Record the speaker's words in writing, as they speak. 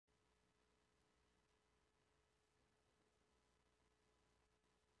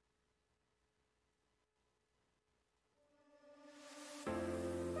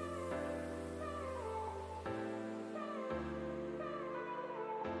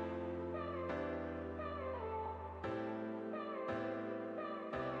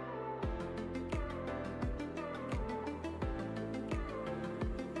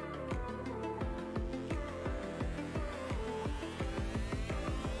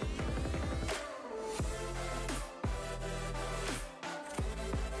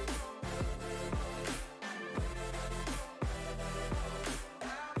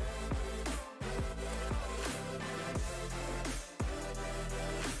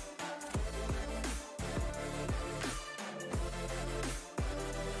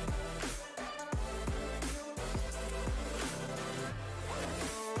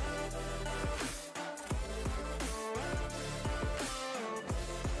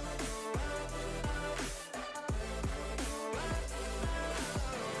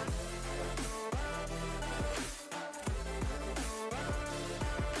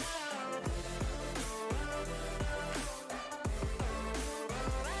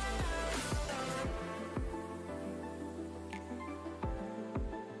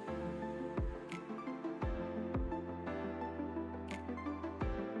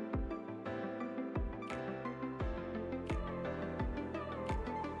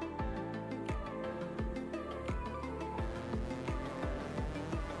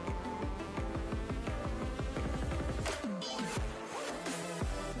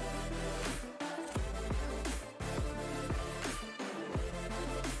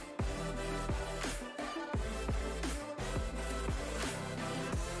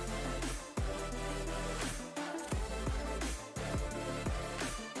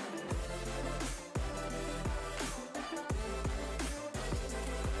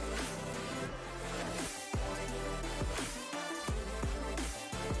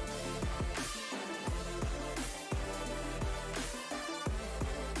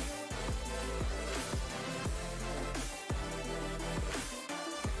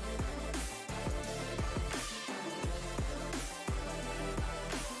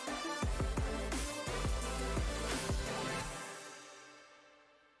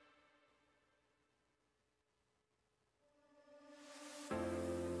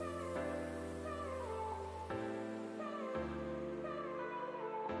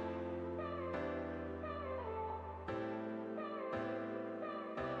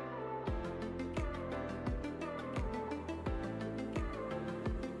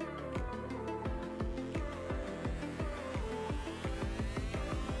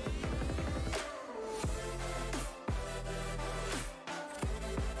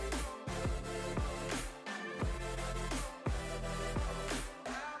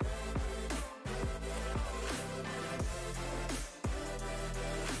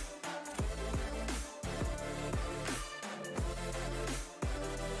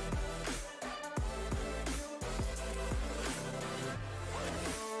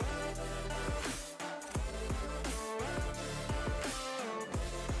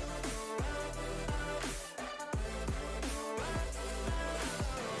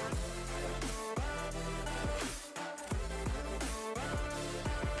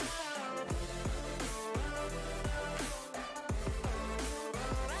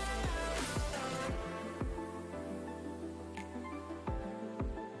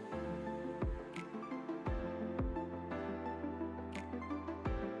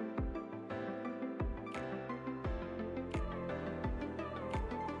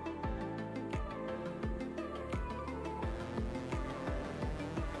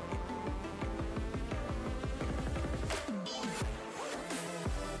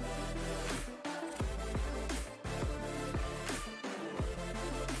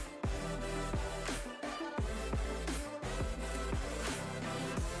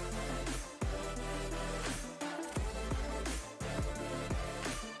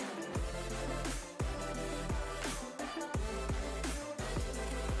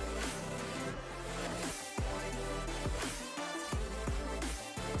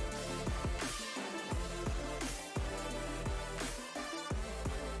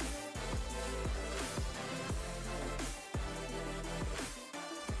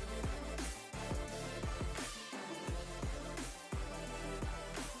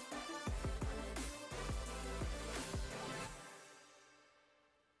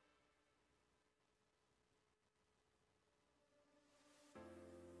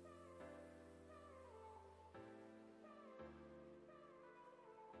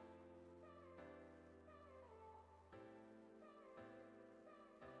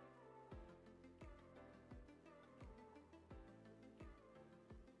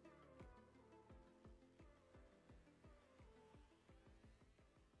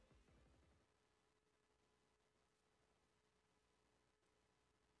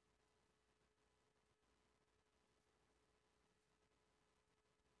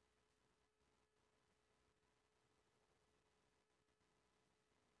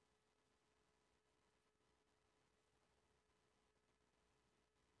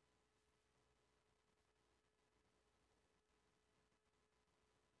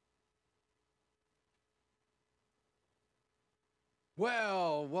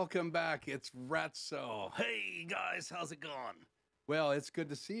Well, welcome back. It's Ratso. Hey guys, how's it going? Well, it's good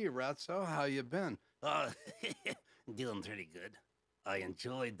to see you, Ratso. How you been? Uh, doing pretty good. I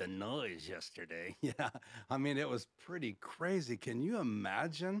enjoyed the noise yesterday. Yeah, I mean, it was pretty crazy. Can you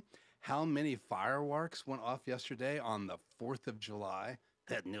imagine how many fireworks went off yesterday on the 4th of July?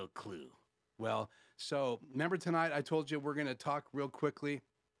 Had no clue. Well, so remember tonight I told you we're going to talk real quickly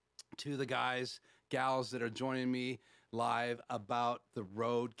to the guys, gals that are joining me live about the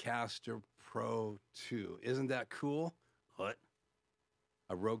RodeCaster Pro II. Isn't that cool? What?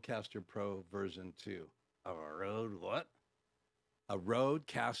 A RodeCaster Pro version 2. A road what? A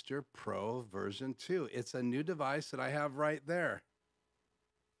RodeCaster Pro version 2. It's a new device that I have right there.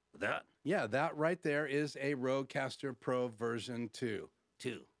 That? Yeah, that right there is a RodeCaster Pro version 2.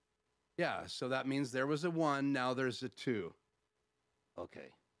 2. Yeah, so that means there was a 1, now there's a 2. Okay,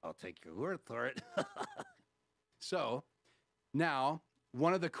 I'll take your word for it. So now,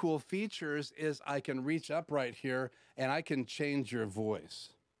 one of the cool features is I can reach up right here and I can change your voice.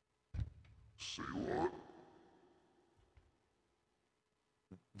 Say what?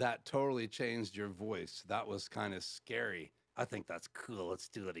 That totally changed your voice. That was kind of scary. I think that's cool. Let's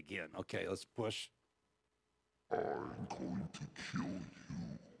do it again. Okay, let's push. I'm going to kill you.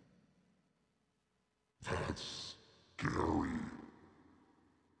 That's scary.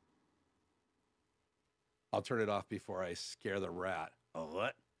 I'll turn it off before I scare the rat. Oh,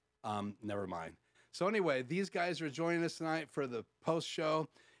 what? Never mind. So anyway, these guys are joining us tonight for the post show.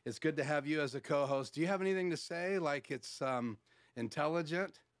 It's good to have you as a co-host. Do you have anything to say? Like it's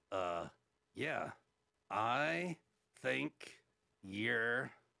intelligent? Yeah. I think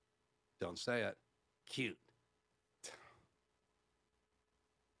you're Don't say it. cute.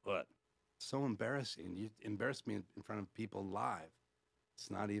 What? So embarrassing. You embarrassed me in front of people live.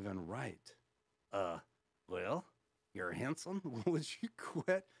 It's not even right. Well, you're handsome. Would you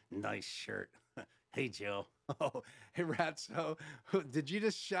quit? Nice shirt. Hey, Joe. Oh, hey, Ratso. Did you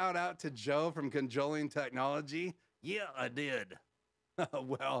just shout out to Joe from Controlling Technology? Yeah, I did.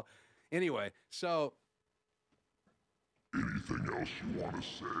 Well, anyway, so Anything else you want to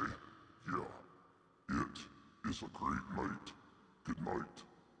say? Yeah. It is a great night. Good night.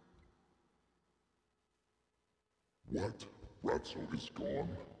 What? Ratso is gone?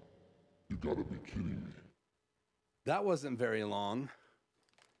 You gotta be kidding me. that wasn't very long.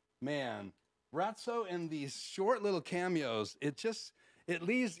 Man, Ratso in these short little cameos, it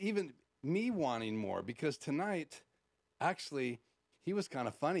leaves even me wanting more because tonight, actually, he was kind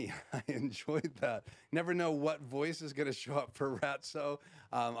of funny. I enjoyed that. Never know what voice is going to show up for Ratso.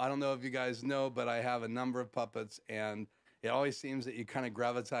 I don't know if you guys know, but I have a number of puppets, and it always seems that you kind of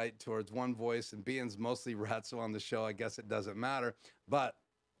gravitate towards one voice, and being's mostly Ratso on the show, I guess it doesn't matter. But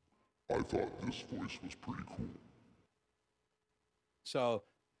I thought this voice was pretty cool. so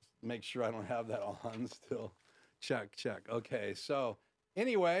make sure I don't have that on still. Check. Okay, so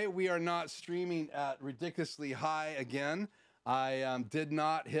anyway, we are not streaming at ridiculously high again. I did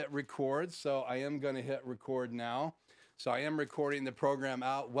not hit record, so I am going to hit record now. So I am recording the program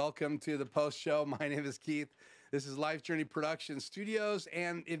out. Welcome to the post show. My name is Keith. This is Life Journey Production Studios.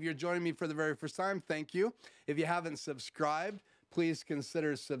 And if you're joining me for the very first time, thank you. If you haven't subscribed, please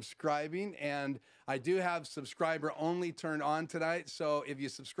consider subscribing. And I do have subscriber only turned on tonight. So if you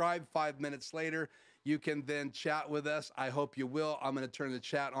subscribe 5 minutes later, you can then chat with us. I hope you will. I'm going to turn the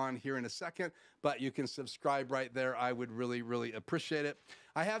chat on here in a second, but you can subscribe right there. I would really, really appreciate it.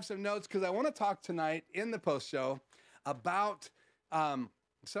 I have some notes because I want to talk tonight in the post show about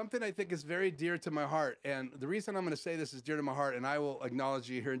something I think is very dear to my heart. And the reason I'm going to say this is dear to my heart, and I will acknowledge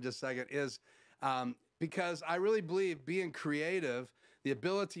you here in just a second, is because I really believe being creative, the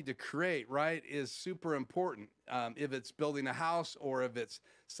ability to create, right, is super important. If it's building a house or if it's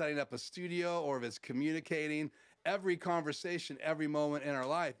setting up a studio or if it's communicating, every conversation, every moment in our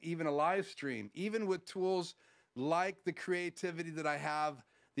life, even a live stream, even with tools like the creativity that I have,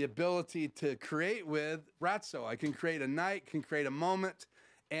 the ability to create with Ratso. I can create a night, can create a moment.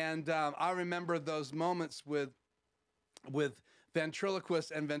 And I remember those moments with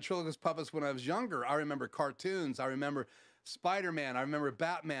ventriloquists and ventriloquist puppets when I was younger. I remember cartoons. I remember Spider-Man. I remember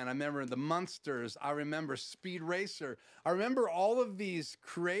Batman. I remember the Munsters. I remember Speed Racer. I remember all of these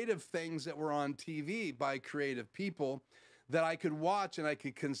creative things that were on TV by creative people that I could watch and I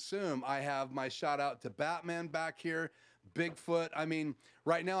could consume. I have my shout out to Batman back here, Bigfoot. I mean,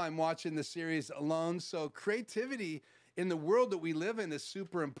 right now I'm watching the series Alone. So creativity in the world that we live in is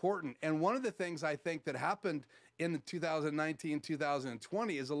super important. And one of the things I think that happened in the 2019,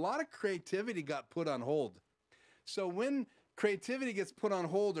 2020 is a lot of creativity got put on hold. So when creativity gets put on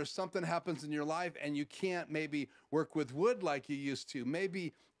hold or something happens in your life and you can't maybe work with wood like you used to,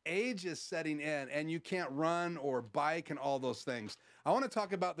 maybe age is setting in and you can't run or bike and all those things. I want to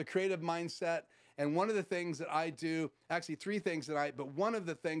talk about the creative mindset. And one of the things that I do, actually three things that but one of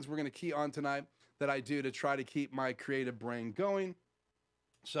the things we're going to key on tonight that I do to try to keep my creative brain going.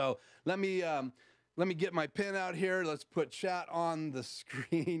 So let me get my pen out here. Let's put chat on the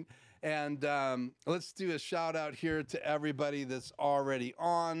screen. And let's do a shout out here to everybody that's already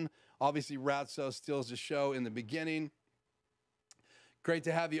on. Obviously, Ratso steals the show in the beginning. Great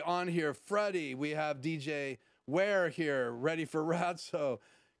to have you on here. Freddie, we have DJ Ware here, ready for Ratso.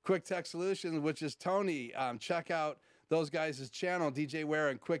 Quick Tech Solutions, which is Tony. Check out those guys' channel, DJ Ware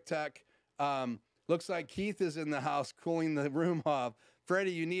and Quick Tech. Looks like Keith is in the house cooling the room off.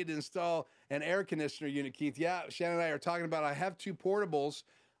 Freddie, you need to install an air conditioner unit, Keith. Yeah, Shannon and I are talking about, I have two portables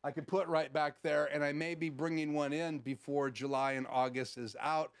I could put right back there, and I may be bringing one in before July and August is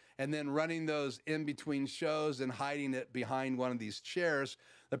out, and then running those in between shows and hiding it behind one of these chairs.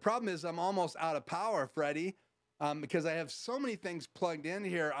 The problem is I'm almost out of power, Freddie, because I have so many things plugged in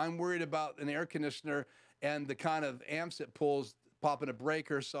here. I'm worried about an air conditioner and the kind of amps it pulls popping a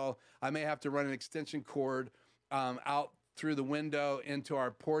breaker, so I may have to run an extension cord out through the window into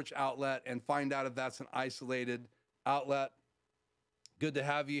our porch outlet and find out if that's an isolated outlet. Good to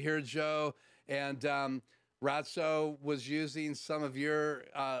have you here, Joe. And Ratso was using some of your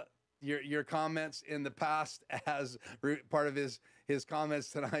comments in the past as part of his comments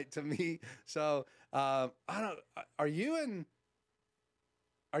tonight to me. So I don't. Are you and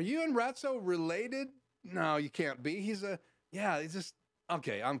Ratso related? No, you can't be. He's just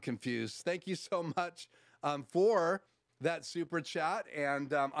okay. I'm confused. Thank you so much for that super chat,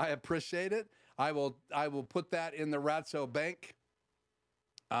 and I appreciate it. I will put that in the Ratso bank.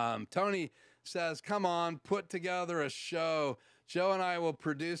 Tony says, come on, put together a show. Joe and I will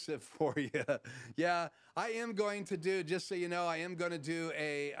produce it for you. Yeah, I am going to do, just so you know, I am going to do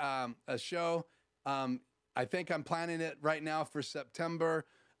a show. I think I'm planning it right now for September.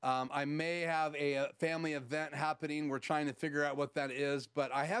 I may have a family event happening. We're trying to figure out what that is,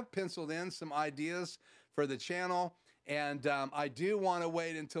 but I have penciled in some ideas for the channel. And I do want to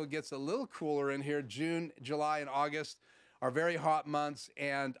wait until it gets a little cooler in here. June, July, and August are very hot months,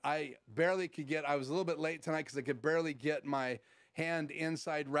 and I barely could get, I was a little bit late tonight because I could barely get my hand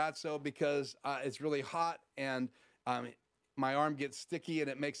inside Ratso because it's really hot, and my arm gets sticky and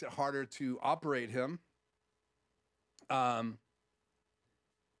it makes it harder to operate him.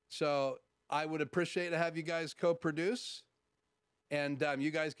 So I would appreciate to have you guys co-produce, and you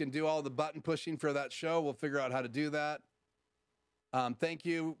guys can do all the button pushing for that show. We'll figure out how to do that. Thank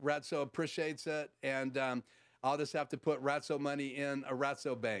you. Ratso appreciates it. And I'll just have to put Ratso money in a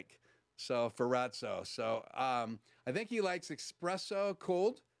Ratso bank. So for Ratso. So I think he likes espresso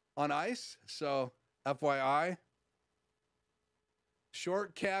cold on ice. So FYI.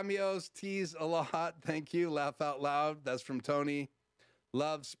 Short cameos tease a lot. Thank you. Laugh out loud. That's from Tony.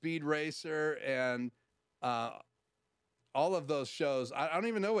 Love Speed Racer and all of those shows. I don't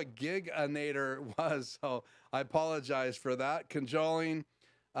even know what Giganator was, so I apologize for that. Cajoling,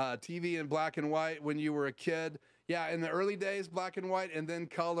 TV in black and white when you were a kid. Yeah, in the early days, black and white, and then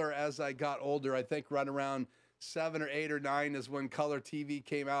color as I got older. I think right around 7 or 8 or 9 is when color TV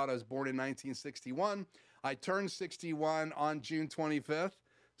came out. I was born in 1961. I turned 61 on June 25th.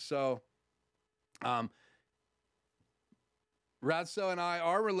 So Ratso and I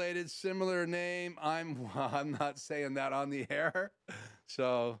are related, similar name. I'm not saying that on the air.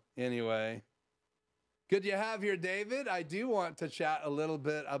 So anyway, good to have here, David. I do want to chat a little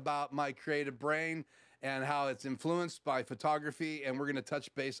bit about my creative brain and how it's influenced by photography, and we're going to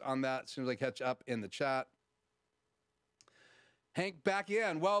touch base on that as soon as I catch up in the chat. Hank back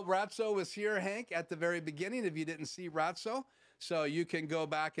in. Well, Ratso was here, Hank, at the very beginning, if you didn't see Ratso. So you can go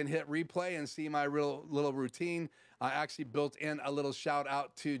back and hit replay and see my little routine. I actually built in a little shout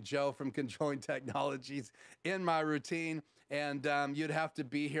out to Joe from Controlling Technologies in my routine. And you'd have to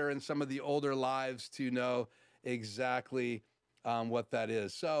be here in some of the older lives to know exactly what that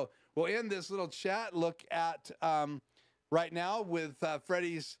is. So we'll end this little chat. Look at right now with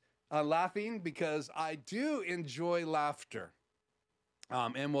Freddie's laughing, because I do enjoy laughter.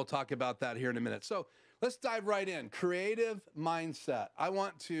 And we'll talk about that here in a minute. So let's dive right in. Creative mindset. I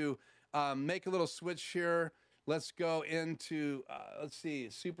want to make a little switch here. Let's go into, let's see,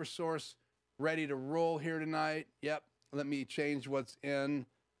 Super Source ready to roll here tonight. Yep. Let me change what's in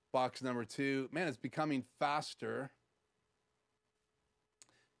box number 2. Man, it's becoming faster.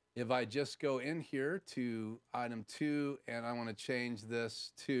 If I just go in here to item 2 and I want to change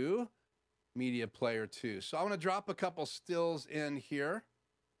this to Media Player 2. So I want to drop a couple stills in here.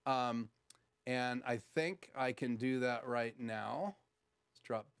 And I think I can do that right now. Let's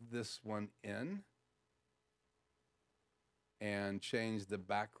drop this one in and change the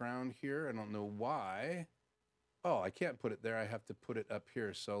background here. I don't know why. Oh, I can't put it there. I have to put it up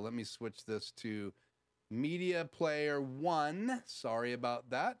here. So let me switch this to Media Player 1. Sorry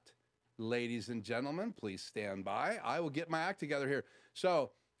about that. Ladies and gentlemen, please stand by. I will get my act together here. So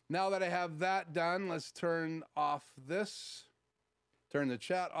now that I have that done, let's turn off this. Turn the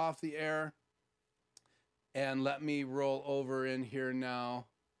chat off the air. And let me roll over in here now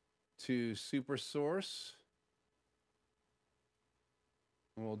to Super Source.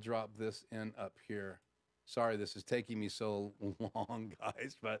 And we'll drop this in up here. Sorry, this is taking me so long,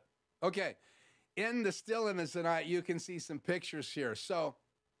 guys, but okay. In the still image tonight, you can see some pictures here. So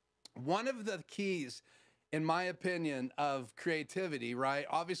one of the keys, in my opinion, of creativity, right?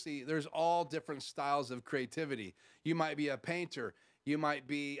 Obviously, there's all different styles of creativity. You might be a painter. You might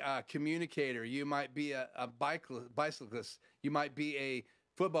be a communicator. You might be a bicyclist. You might be a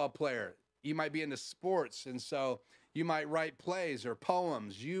football player. You might be into sports. And so you might write plays or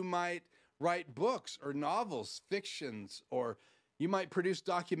poems. You might write books or novels, fictions, or you might produce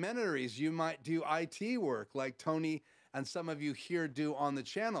documentaries. You might do IT work like Tony and some of you here do on the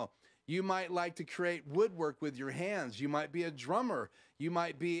channel. You might like to create woodwork with your hands. You might be a drummer. You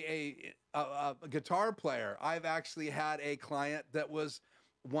might be a guitar player. I've actually had a client that was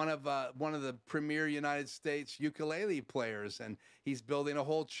one of the premier United States ukulele players, and he's building a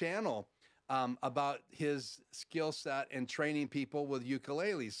whole channel about his skill set and training people with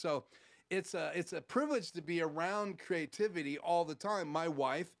ukuleles. So it's a privilege to be around creativity all the time. My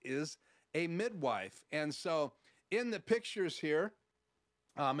wife is a midwife, and so in the pictures here,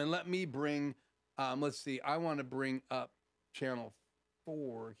 and let me bring, let's see, I want to bring up channel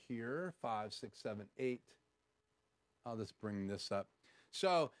 4 here, 5, 6, 7, 8. I'll just bring this up.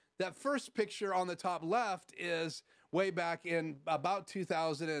 So that first picture on the top left is way back in about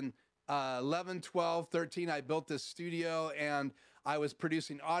 2011, 12, 13. I built this studio and I was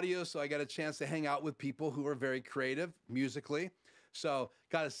producing audio, so I got a chance to hang out with people who are very creative musically. So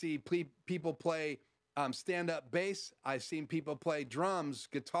got to see people play stand-up bass. I've seen people play drums,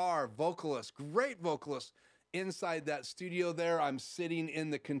 guitar, vocalists, great vocalists inside that studio there. I'm sitting in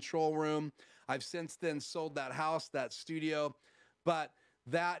the control room. I've since then sold that house, that studio. But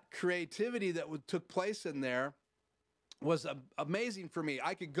that creativity that took place in there was amazing for me.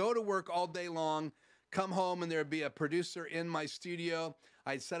 I could go to work all day long, come home, and there'd be a producer in my studio.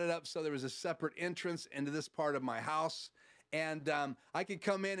 I'd set it up so there was a separate entrance into this part of my house. And I could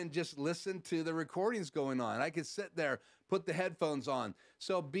come in and just listen to the recordings going on. I could sit there, put the headphones on.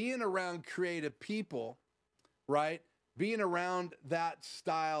 So being around creative people, right? Being around that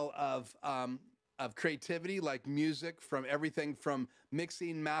style of creativity, like music, from everything from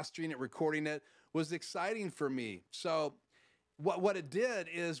mixing, mastering it, recording it, was exciting for me. So what it did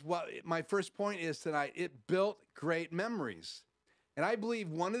is, what my first point is tonight, it built great memories. And I believe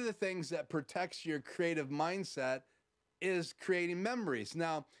one of the things that protects your creative mindset is creating memories.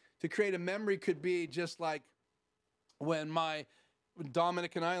 Now, to create a memory could be just like when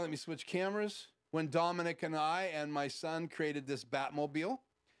Dominic and I, let me switch cameras, when Dominic and I and my son created this Batmobile.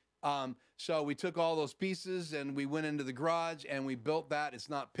 So we took all those pieces and we went into the garage and we built that. It's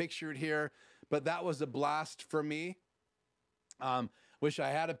not pictured here, but that was a blast for me. Wish I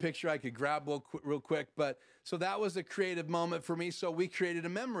had a picture I could grab real quick, but so that was a creative moment for me. So we created a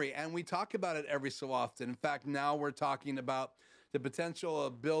memory and we talk about it every so often. In fact, now we're talking about the potential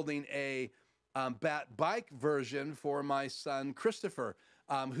of building a Bat bike version for my son, Christopher,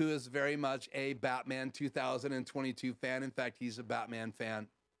 who is very much a Batman 2022 fan. In fact, he's a Batman fan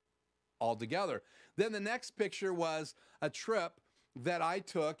altogether. Then the next picture was a trip that I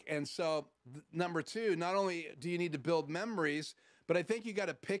took. And so number 2, not only do you need to build memories, but I think you got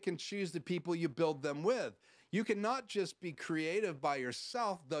to pick and choose the people you build them with. You cannot just be creative by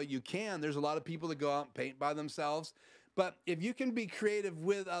yourself, though you can. There's a lot of people that go out and paint by themselves. But if you can be creative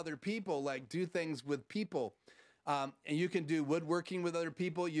with other people, like do things with people, and you can do woodworking with other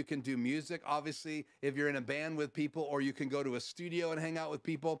people, you can do music, obviously, if you're in a band with people, or you can go to a studio and hang out with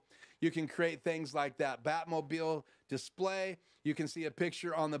people. You can create things like that Batmobile display. You can see a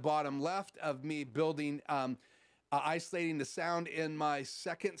picture on the bottom left of me building, isolating the sound in my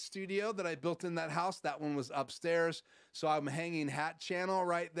second studio that I built in that house. That one was upstairs. So I'm hanging hat channel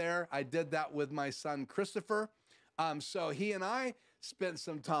right there. I did that with my son, Christopher. So he and I spent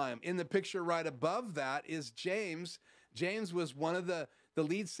some time. In the picture right above that is James. James was one of the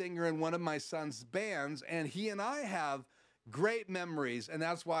lead singer in one of my son's bands, and he and I have great memories. And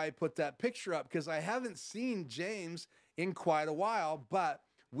that's why I put that picture up, because I haven't seen James in quite a while, but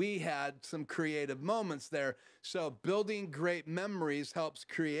we had some creative moments there. So building great memories helps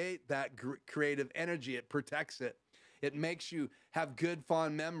create that creative energy. It protects it. It makes you have good,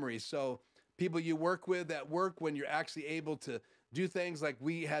 fond memories. So people you work with at work, when you're actually able to do things like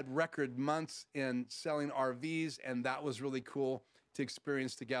we had record months in selling RVs, and that was really cool to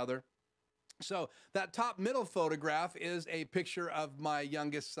experience together. So that top middle photograph is a picture of my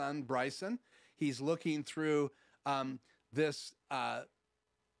youngest son, Bryson. He's looking through this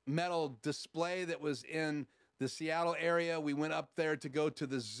metal display that was in the Seattle area. We went up there to go to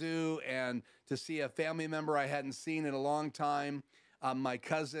the zoo and to see a family member I hadn't seen in a long time, my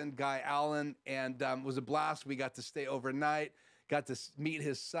cousin, Guy Allen, and it was a blast. We got to stay overnight, got to meet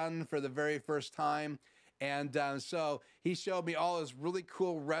his son for the very first time. And so he showed me all his really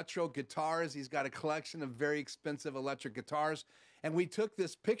cool retro guitars. He's got a collection of very expensive electric guitars. And we took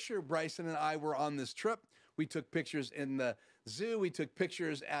this picture. Bryson and I were on this trip. We took pictures in the zoo. We took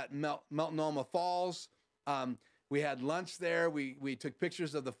pictures at Multnomah Falls. We had lunch there. We took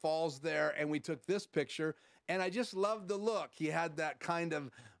pictures of the falls there, and we took this picture. And I just loved the look. He had that kind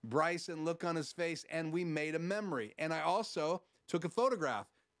of Bryson look on his face, and we made a memory. And I also took a photograph.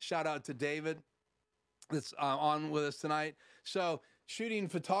 Shout out to David that's on with us tonight. So shooting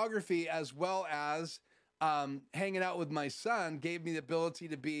photography as well as hanging out with my son gave me the ability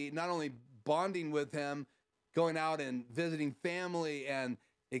to be not only bonding with him, going out and visiting family and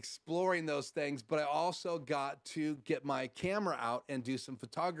exploring those things, but I also got to get my camera out and do some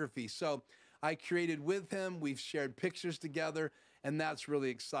photography. So I created with him, we've shared pictures together, and that's really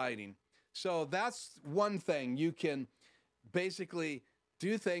exciting. So that's one thing. You can basically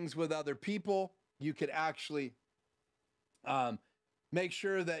do things with other people. You could actually make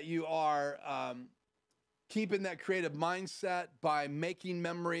sure that you are keeping that creative mindset by making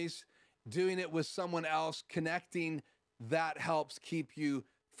memories, doing it with someone else, connecting. That helps keep you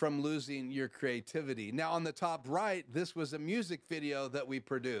from losing your creativity. Now, on the top right, this was a music video that we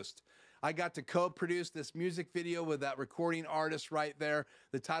produced. I got to co-produce this music video with that recording artist right there.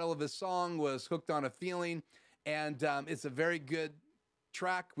 The title of his song was Hooked on a Feeling, and it's a very good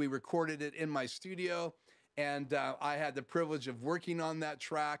track. We recorded it in my studio, and I had the privilege of working on that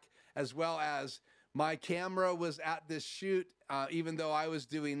track, as well as my camera was at this shoot, even though I was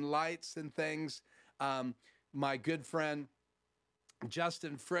doing lights and things. My good friend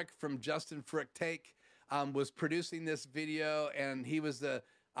Justin Frick from Justin Frick Take was producing this video, and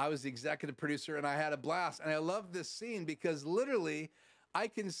I was the executive producer, and I had a blast. And I love this scene because literally I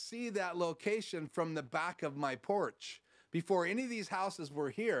can see that location from the back of my porch. Before any of these houses were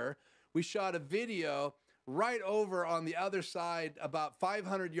here, we shot a video right over on the other side, about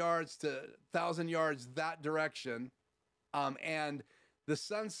 500 yards to 1,000 yards that direction. And the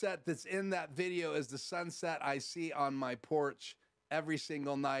sunset that's in that video is the sunset I see on my porch every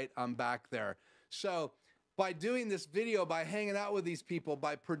single night I'm back there. So by doing this video, by hanging out with these people,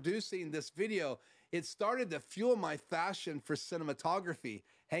 by producing this video, it started to fuel my passion for cinematography.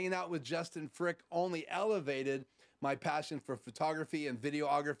 Hanging out with Justin Frick only elevated my passion for photography and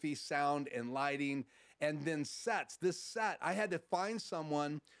videography, sound and lighting, and then sets. This set, I had to find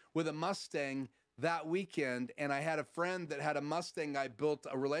someone with a Mustang that weekend, and I had a friend that had a Mustang I built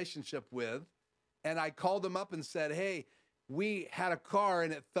a relationship with, and I called him up and said, hey, we had a car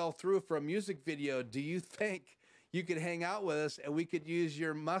and it fell through for a music video. Do you think you could hang out with us and we could use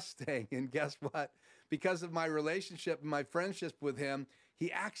your Mustang? And guess what? Because of my relationship and my friendship with him,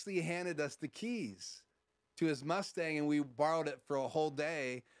 he actually handed us the keys to his Mustang, and we borrowed it for a whole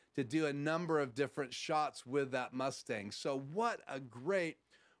day to do a number of different shots with that Mustang. So what a great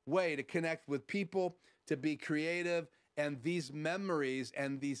way to connect with people, to be creative, and these memories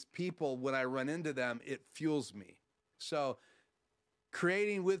and these people, when I run into them, it fuels me. So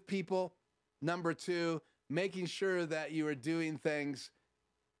creating with people. Number two, making sure that you are doing things.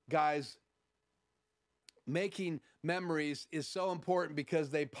 Guys, making memories is so important because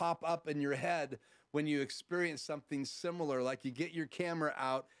they pop up in your head when you experience something similar, like you get your camera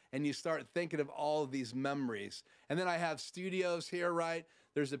out and you start thinking of all of these memories. And then I have studios here, right?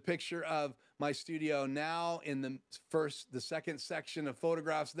 There's a picture of my studio now in the second section of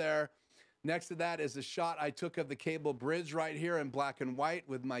photographs there. Next to that is a shot I took of the cable bridge right here in black and white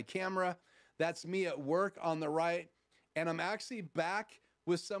with my camera. That's me at work on the right. And I'm actually back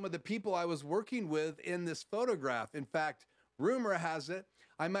with some of the people I was working with in this photograph. In fact, rumor has it,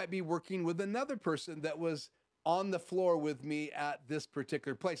 I might be working with another person that was on the floor with me at this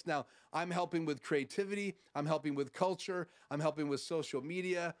particular place. Now, I'm helping with creativity, I'm helping with culture, I'm helping with social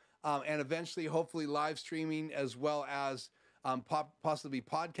media, and eventually, hopefully, live streaming, as well as possibly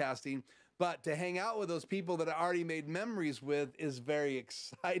podcasting. But to hang out with those people that I already made memories with is very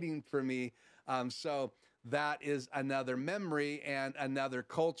exciting for me. So that is another memory and another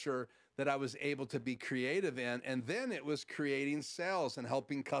culture that I was able to be creative in. And then it was creating sales and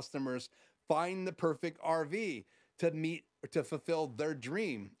helping customers find the perfect RV to fulfill their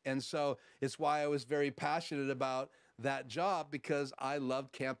dream. And so it's why I was very passionate about that job, because I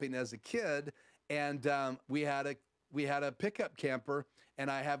loved camping as a kid. And we had a pickup camper,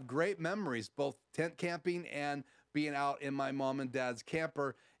 and I have great memories, both tent camping and being out in my mom and dad's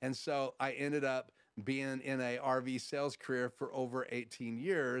camper. And so I ended up being in a RV sales career for over 18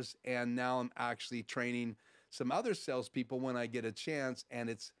 years. And now I'm actually training some other salespeople when I get a chance. And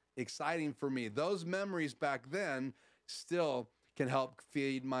it's exciting for me. Those memories back then still can help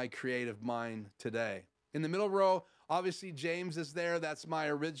feed my creative mind today. In the middle row, obviously James is there. That's my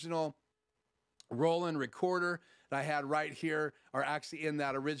original Roland recorder that I had right here, or actually in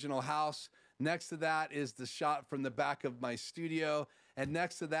that original house. Next to that is the shot from the back of my studio. And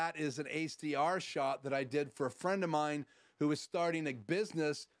next to that is an HDR shot that I did for a friend of mine who was starting a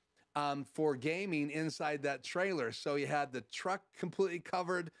business for gaming inside that trailer. So he had the truck completely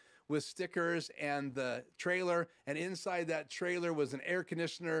covered with stickers and the trailer. And inside that trailer was an air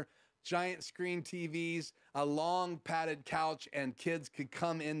conditioner, giant screen TVs, a long padded couch, and kids could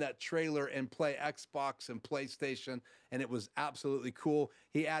come in that trailer and play Xbox and PlayStation. And it was absolutely cool.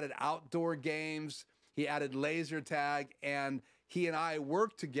 He added outdoor games. He added laser tag, and he and I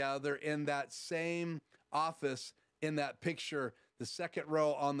worked together in that same office in that picture, the second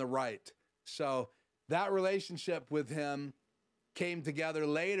row on the right. So that relationship with him came together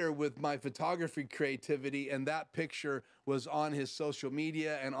later with my photography creativity, and that picture was on his social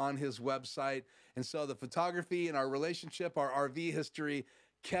media and on his website. And so the photography and our relationship, our RV history,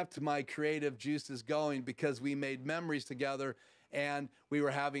 kept my creative juices going because we made memories together, and we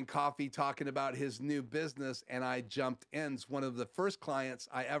were having coffee talking about his new business, and I jumped in. It's one of the first clients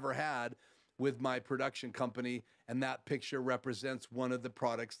I ever had with my production company, and that picture represents one of the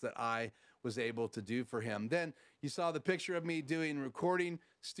products that I was able to do for him. Then you saw the picture of me doing recording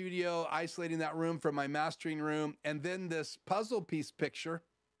studio, isolating that room from my mastering room, and then this puzzle piece picture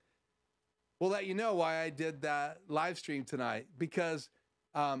will let you know why I did that live stream tonight, because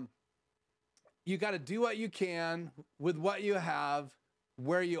you got to do what you can with what you have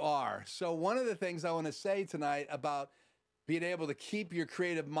where you are. So one of the things I want to say tonight about being able to keep your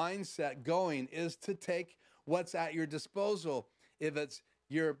creative mindset going is to take what's at your disposal. If it's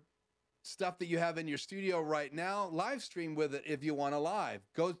your stuff that you have in your studio right now, live stream with it if you want to live.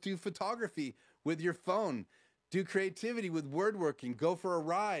 Go do photography with your phone. Do creativity with woodworking. Go for a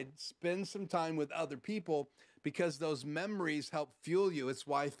ride. Spend some time with other people, because those memories help fuel you. It's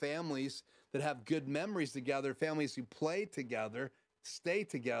why families that have good memories together, families who play together, stay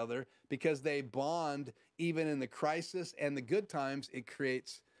together, because they bond even in the crisis and the good times. It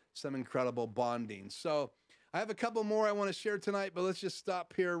creates some incredible bonding. So I have a couple more I want to share tonight, but let's just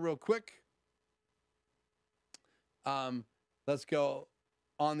stop here real quick. Let's go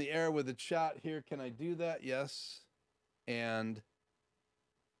on the air with the chat here. Can I do that? Yes. And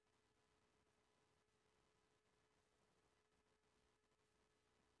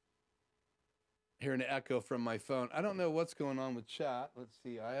hearing an echo from my phone. I don't know what's going on with chat. Let's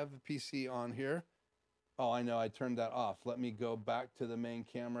see. I have a PC on here. Oh, I know. I turned that off. Let me go back to the main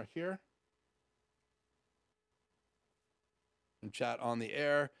camera here. And chat on the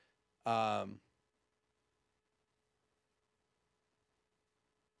air.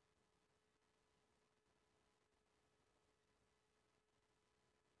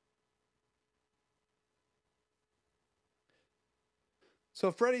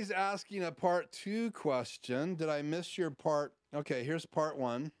 So Freddie's asking a part 2 question. Did I miss your part? Okay, here's part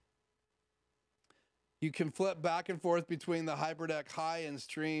 1. You can flip back and forth between the HyperDeck high and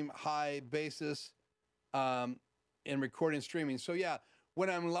stream high basis in recording and streaming. So yeah, when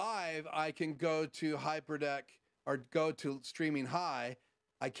I'm live, I can go to HyperDeck or go to streaming high.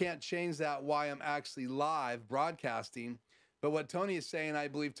 I can't change that while I'm actually live broadcasting. But what Tony is saying, I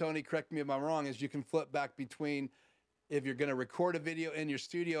believe, Tony, correct me if I'm wrong, is you can flip back between, if you're going to record a video in your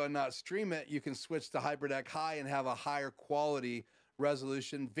studio and not stream it, you can switch to HyperDeck high and have a higher quality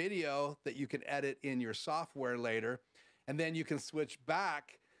resolution video that you can edit in your software later. And then you can switch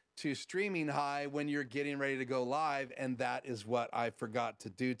back to streaming high when you're getting ready to go live. And that is what I forgot to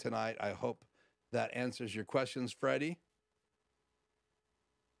do tonight. I hope that answers your questions, Freddie.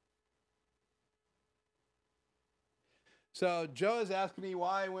 So Joe is asking me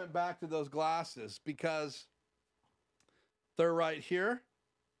why I went back to those glasses, because they're right here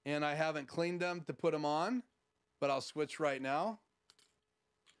and I haven't cleaned them to put them on. but I'll switch right now.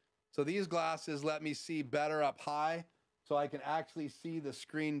 So these glasses let me see better up high, so I can actually see the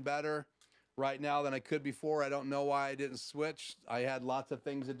screen better right now than I could before. I don't know why I didn't switch. I had lots of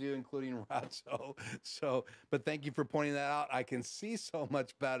things to do, including Ratso. But thank you for pointing that out. I can see so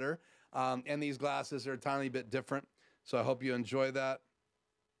much better. And these glasses are a tiny bit different. So I hope you enjoy that.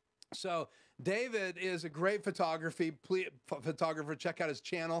 So David is a great photographer. Check out his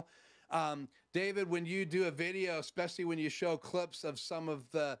channel. David, when you do a video, especially when you show clips of some of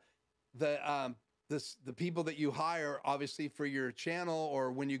the people that you hire, obviously for your channel,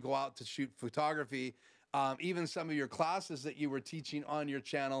 or when you go out to shoot photography, even some of your classes that you were teaching on your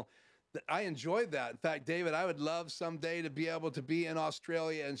channel, I enjoyed that. In fact, David, I would love someday to be able to be in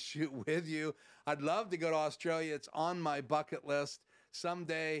Australia and shoot with you. I'd love to go to Australia. It's on my bucket list.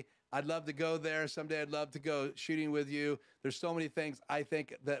 Someday I'd love to go there. Someday I'd love to go shooting with you. There's so many things I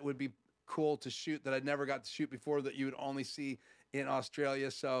think that would be cool to shoot that I never got to shoot before, that you would only see in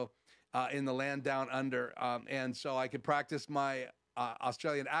Australia. So in the land down under. And so I could practice my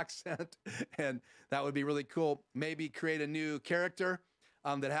Australian accent, and that would be really cool. Maybe create a new character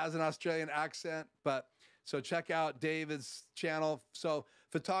that has an Australian accent. But so check out David's channel. So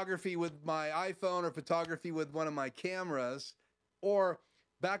photography with my iPhone, or photography with one of my cameras, or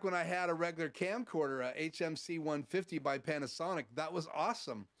back when I had a regular camcorder, a HMC 150 by Panasonic, that was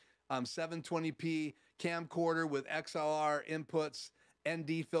awesome. 720p camcorder with XLR inputs,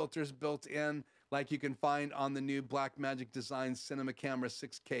 ND filters built in, like you can find on the new Blackmagic Design Cinema Camera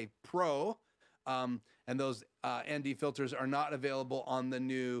 6K Pro. And those ND filters are not available on the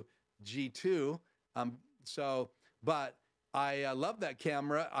new G2. But I love that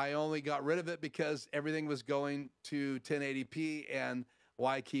camera. I only got rid of it because everything was going to 1080p, and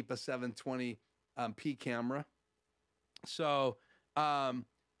why keep a 720p camera? So,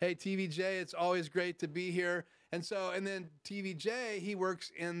 hey, TVJ, it's always great to be here. And then TVJ, he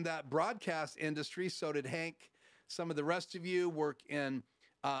works in that broadcast industry. So did Hank. Some of the rest of you work in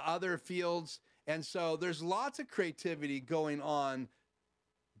other fields. And so there's lots of creativity going on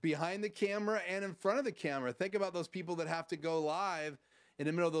behind the camera and in front of the camera. Think about those people that have to go live in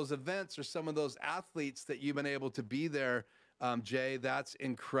the middle of those events, or some of those athletes that you've been able to be there, Jay. That's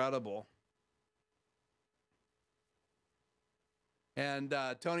incredible. And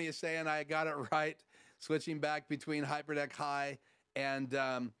Tony is saying I got it right. Switching back between HyperDeck High and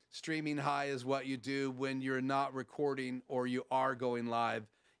streaming high is what you do when you're not recording or you are going live.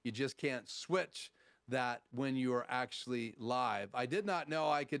 You just can't switch that when you are actually live. I did not know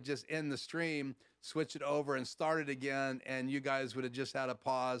I could just end the stream, switch it over, and start it again, and you guys would have just had a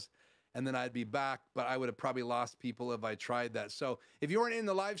pause, and then I'd be back, but I would have probably lost people if I tried that. So if you weren't in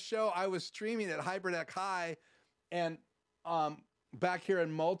the live show, I was streaming at HyperDeck High, and back here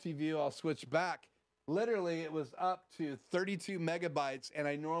in multi-view, I'll switch back. Literally, it was up to 32 megabytes, and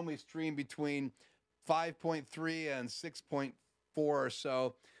I normally stream between 5.3 and 6.4 or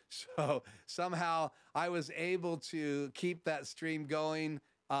so. So somehow I was able to keep that stream going.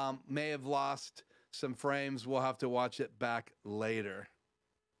 May have lost some frames. We'll have to watch it back later.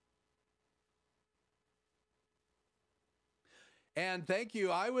 And thank you.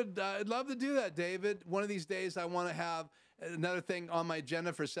 I'd love to do that, David. One of these days, I want to have another thing on my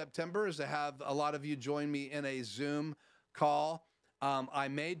agenda for September is to have a lot of you join me in a Zoom call. I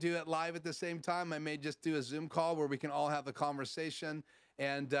may do it live at the same time. I may just do a Zoom call where we can all have a conversation.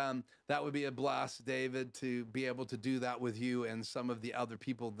 And that would be a blast, David, to be able to do that with you and some of the other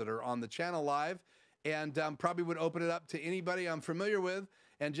people that are on the channel live. And probably would open it up to anybody I'm familiar with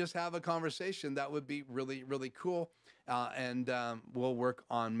and just have a conversation. That would be really, really cool. And we'll work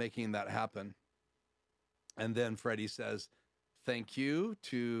on making that happen. And then Freddie says, thank you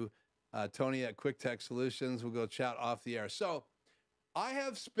to Tony at Quick Tech Solutions. We'll go chat off the air. So I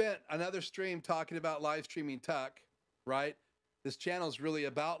have spent another stream talking about live streaming tech, right? This channel is really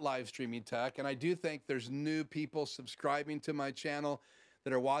about live streaming tech. And I do think there's new people subscribing to my channel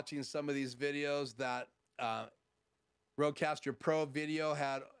that are watching some of these videos. That RodeCaster Pro video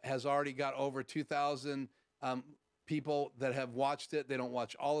has already got over 2,000 people that have watched it. They don't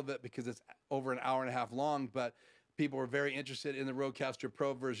watch all of it because it's over an hour and a half long, but people are very interested in the RodeCaster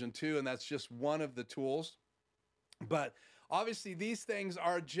Pro version 2, and that's just one of the tools. But obviously these things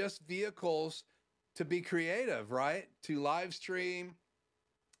are just vehicles to be creative, right? To live stream.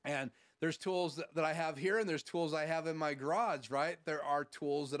 And there's tools that I have here, and there's tools I have in my garage, right? There are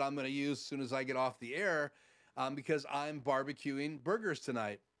tools that I'm going to use as soon as I get off the air because I'm barbecuing burgers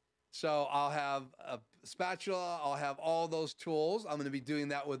tonight. So I'll have a spatula, I'll have all those tools. I'm going to be doing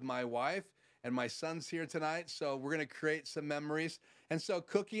that with my wife, and my son's here tonight. So we're going to create some memories. And so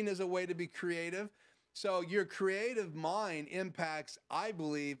cooking is a way to be creative. So your creative mind impacts, I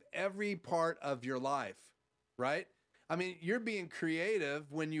believe, every part of your life, right? I mean, you're being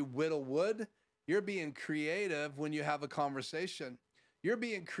creative when you whittle wood. You're being creative when you have a conversation. You're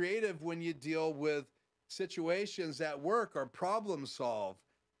being creative when you deal with situations at work or problem solve.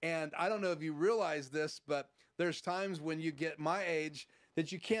 And I don't know if you realize this, but there's times when you get my age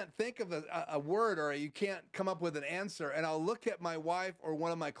that you can't think of a word or you can't come up with an answer. And I'll look at my wife or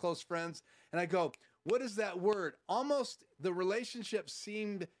one of my close friends and I go, what is that word? Almost the relationship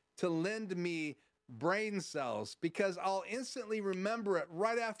seemed to lend me brain cells because I'll instantly remember it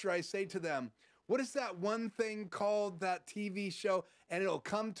right after I say to them, what is that one thing called, that TV show? And it'll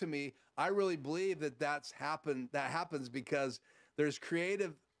come to me. I really believe that that happens because there's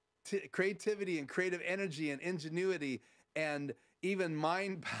creativity and creative energy and ingenuity and even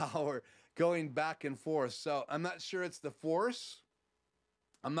mind power going back and forth. So I'm not sure it's the force.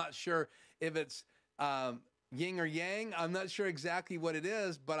 I'm not sure if it's yin or yang. I'm not sure exactly what it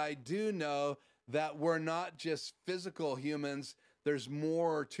is, but I do know that we're not just physical humans. There's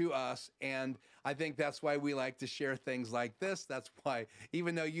more to us. And I think that's why we like to share things like this. That's why,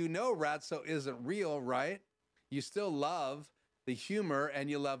 even though you know Ratso isn't real, right? You still love the humor and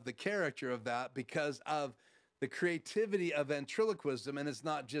you love the character of that because of the creativity of ventriloquism. And it's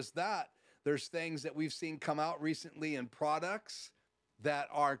not just that. There's things that we've seen come out recently in products that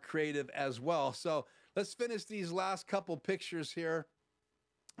are creative as well. So let's finish these last couple pictures here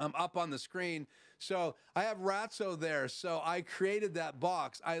up on the screen. So I have Ratso there. So I created that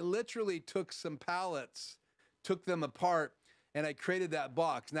box. I literally took some pallets, took them apart, and I created that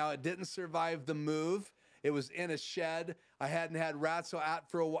box. Now, it didn't survive the move. It was in a shed. I hadn't had Ratso out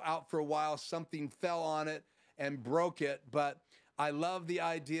for a while. Something fell on it and broke it. But I love the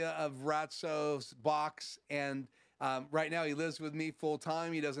idea of Ratso's box. And right now he lives with me full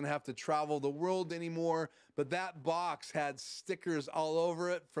time. He doesn't have to travel the world anymore. But that box had stickers all over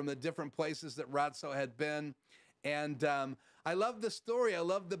it from the different places that Ratso had been. And I love the story. I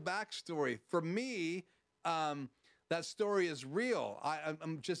love the backstory. For me, that story is real.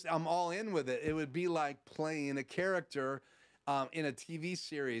 I'm all in with it. It would be like playing a character in a TV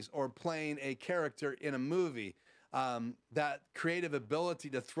series or playing a character in a movie. That creative ability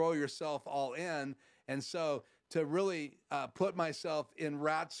to throw yourself all in. And so to really put myself in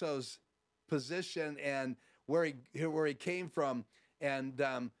Ratso's position and where he came from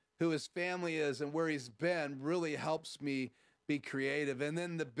and who his family is and where he's been really helps me be creative. And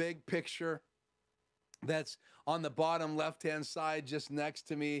then the big picture that's on the bottom left-hand side just next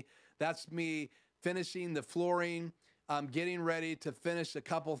to me, that's me finishing the flooring. I'm getting ready to finish a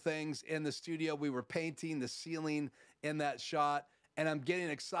couple things in the studio. We were painting the ceiling in that shot, and I'm getting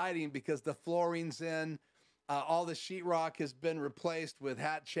excited because the flooring's in. All the sheetrock has been replaced with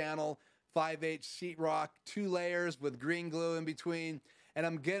hat channel, 5/8 sheetrock, 2 layers with green glue in between. And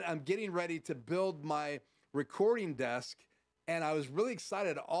I'm getting ready to build my recording desk. And I was really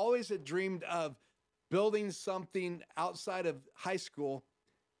excited. I always had dreamed of building something outside of high school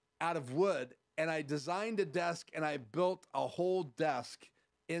out of wood. And I designed a desk and I built a whole desk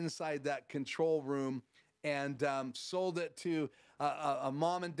inside that control room and sold it to a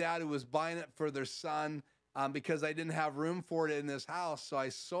mom and dad who was buying it for their son because I didn't have room for it in this house. So I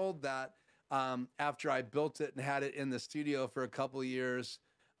sold that after I built it and had it in the studio for a couple of years.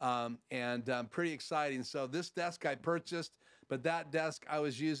 Pretty exciting. So this desk I purchased, but that desk I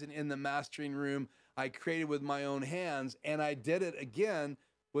was using in the mastering room. I created with my own hands, and I did it again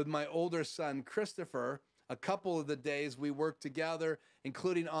with my older son, Christopher. A couple of the days we worked together,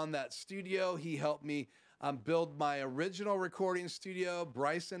 including on that studio. He helped me build my original recording studio.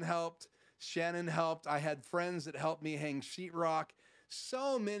 Bryson helped. Shannon helped. I had friends that helped me hang sheetrock.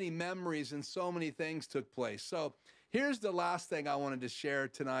 So many memories and so many things took place. So here's the last thing I wanted to share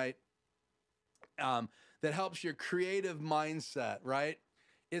tonight that helps your creative mindset, right?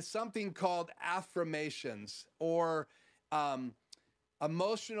 It's something called affirmations or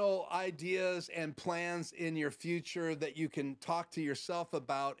emotional ideas and plans in your future that you can talk to yourself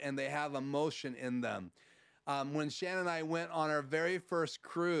about, and they have emotion in them. When Shannon and I went on our very first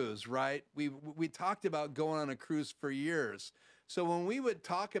cruise, right, we talked about going on a cruise for years. So when we would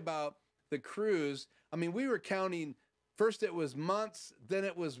talk about the cruise, I mean, we were counting. First it was months, then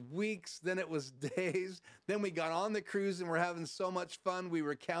it was weeks, then it was days. Then we got on the cruise and we're having so much fun. We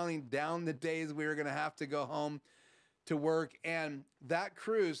were counting down the days we were going to have to go home to work. And that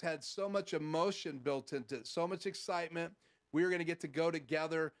cruise had so much emotion built into it, so much excitement. We were going to get to go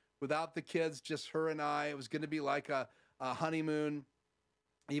together without the kids, just her and I. It was going to be like a honeymoon,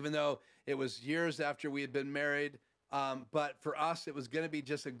 even though it was years after we had been married. But for us, it was going to be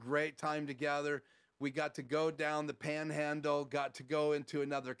just a great time together. We got to go down the panhandle, got to go into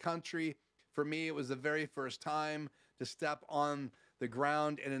another country. For me, it was the very first time to step on the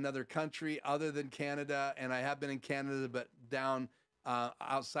ground in another country other than Canada. And I have been in Canada, but down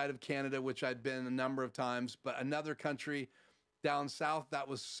outside of Canada, which I'd been a number of times, but another country down south. That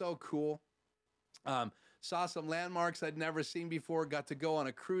was so cool. Saw some landmarks I'd never seen before, got to go on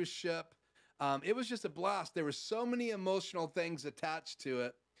a cruise ship. It was just a blast. There were so many emotional things attached to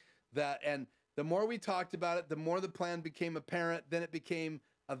it and the more we talked about it, the more the plan became apparent. Then it became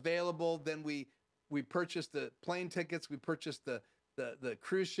available. Then we purchased the plane tickets. We purchased the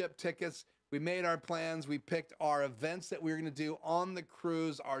cruise ship tickets. We made our plans. We picked our events that we were going to do on the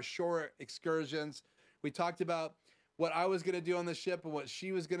cruise, our shore excursions. We talked about what I was going to do on the ship and what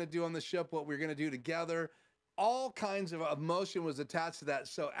she was going to do on the ship, what we were going to do together. All kinds of emotion was attached to that.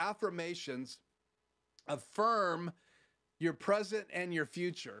 So affirmations affirm your present and your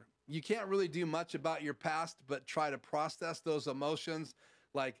future. You can't really do much about your past, but try to process those emotions.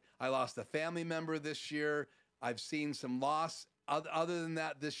 Like, I lost a family member this year. I've seen some loss. Other than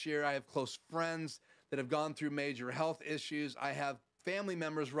that, this year, I have close friends that have gone through major health issues. I have family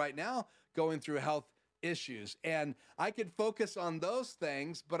members right now going through health issues. And I could focus on those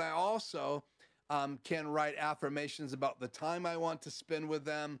things, but I also can write affirmations about the time I want to spend with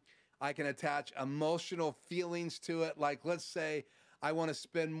them. I can attach emotional feelings to it. Like, let's say I want to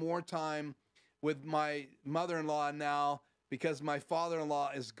spend more time with my mother-in-law now because my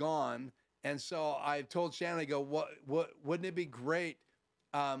father-in-law is gone. And so I told Shannon, I go, wouldn't it be great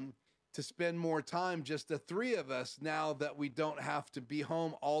to spend more time, just the three of us, now that we don't have to be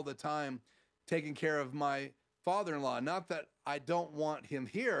home all the time taking care of my father-in-law? Not that I don't want him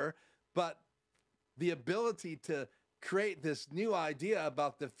here, but the ability to create this new idea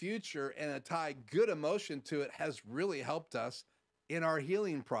about the future and tie good emotion to it has really helped us in our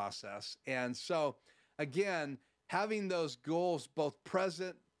healing process. And so, again, having those goals, both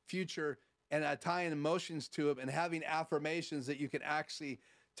present, future, and tying emotions to them, and having affirmations that you can actually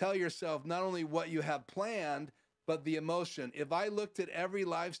tell yourself not only what you have planned, but the emotion. If I looked at every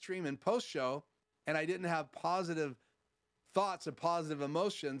live stream and post show and I didn't have positive thoughts or positive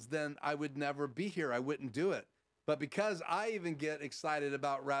emotions, then I would never be here. I wouldn't do it. But because I even get excited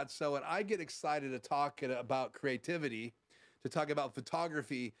about Ratso, and I get excited to talk about creativity, to talk about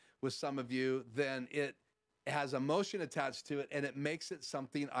photography with some of you, then it has emotion attached to it, and it makes it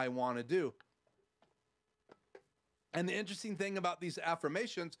something I want to do. And the interesting thing about these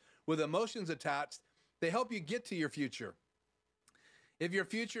affirmations with emotions attached, they help you get to your future. If your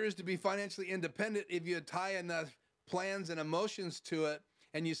future is to be financially independent, if you tie enough plans and emotions to it,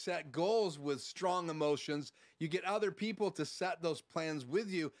 and you set goals with strong emotions, you get other people to set those plans with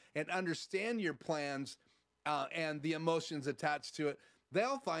you and understand your plans and the emotions attached to it.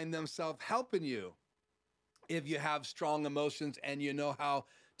 They'll find themselves helping you if you have strong emotions and you know how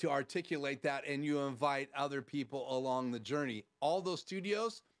to articulate that, and you invite other people along the journey. All those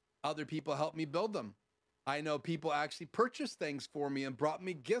studios, other people helped me build them. I know people actually purchased things for me and brought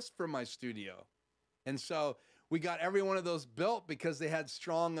me gifts for my studio. And so we got every one of those built because they had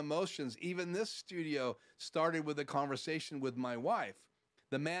strong emotions. Even this studio started with a conversation with my wife.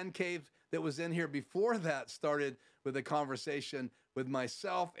 The man cave that was in here before that started with a conversation with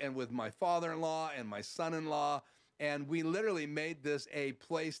myself and with my father-in-law and my son-in-law. And we literally made this a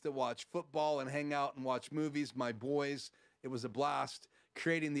place to watch football and hang out and watch movies, my boys. It was a blast,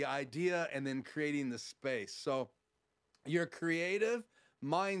 creating the idea and then creating the space. So your creative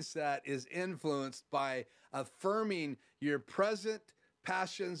mindset is influenced by affirming your present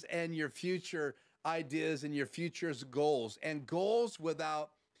passions and your future ideas and your future's goals. And goals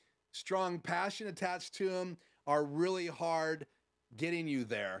without strong passion attached to them are really hard getting you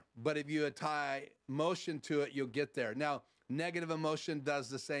there. But if you tie emotion to it, you'll get there. Now, negative emotion does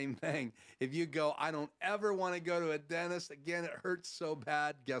the same thing. If you go, I don't ever want to go to a dentist again, it hurts so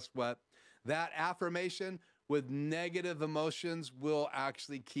bad, guess what? That affirmation with negative emotions will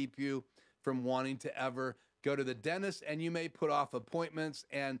actually keep you from wanting to ever go to the dentist, and you may put off appointments,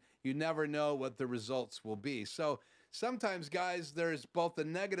 and you never know what the results will be. So sometimes, guys, there's both the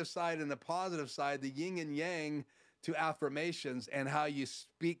negative side and the positive side, the yin and yang to affirmations and how you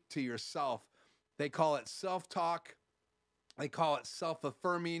speak to yourself. They call it self-talk. They call it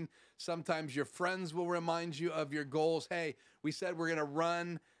self-affirming. Sometimes your friends will remind you of your goals. Hey, we said we're going to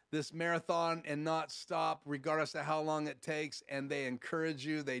run this marathon and not stop, regardless of how long it takes. And they encourage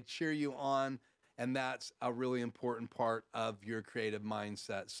you, they cheer you on. And that's a really important part of your creative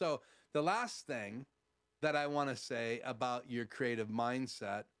mindset. So the last thing that I want to say about your creative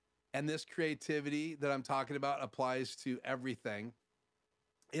mindset, and this creativity that I'm talking about applies to everything,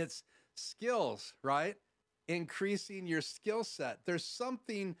 it's skills, right? Increasing your skill set. There's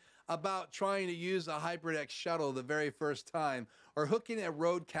something about trying to use a HyperDeck shuttle the very first time, or hooking a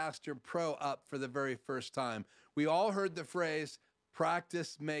RodeCaster Pro up for the very first time. We all heard the phrase,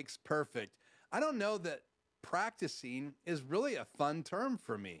 practice makes perfect. I don't know that practicing is really a fun term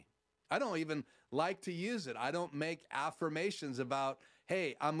for me. I don't even like to use it. I don't make affirmations about,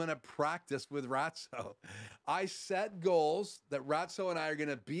 hey, I'm going to practice with Ratso. I set goals that Ratso and I are going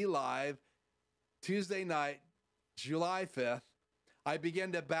to be live Tuesday night, July 5th. I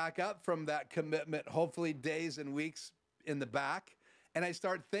begin to back up from that commitment, hopefully days and weeks in the back. And I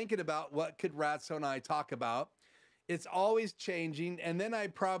start thinking about what could Ratso and I talk about. It's always changing. And then I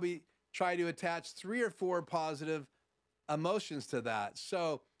probably try to attach 3 or 4 positive emotions to that.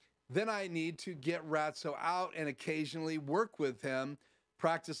 So then I need to get Ratso out and occasionally work with him,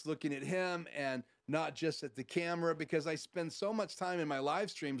 practice looking at him and not just at the camera, because I spend so much time in my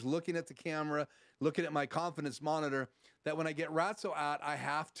live streams looking at the camera, looking at my confidence monitor, that when I get Ratso out, I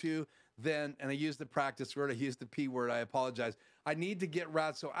have to then, and I use the practice word, I use the P word, I apologize. I need to get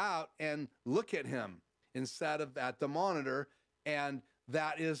Ratso out and look at him instead of at the monitor. And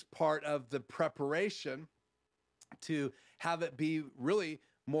that is part of the preparation to have it be really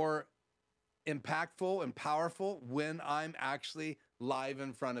more impactful and powerful when I'm actually live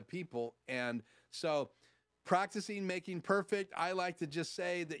in front of people. And so practicing making perfect, I like to just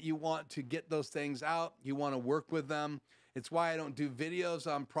say that you want to get those things out. You want to work with them. It's why I don't do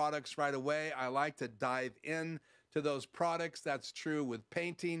videos on products right away. I like to dive in to those products. That's true with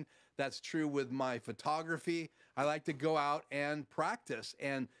painting. That's true with my photography. I like to go out and practice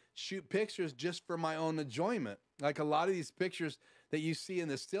and shoot pictures just for my own enjoyment. Like a lot of these pictures that you see in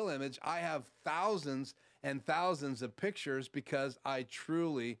the still image, I have thousands and thousands of pictures because I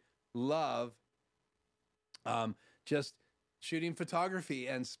truly love just shooting photography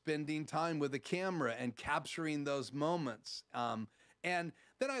and spending time with the camera and capturing those moments. And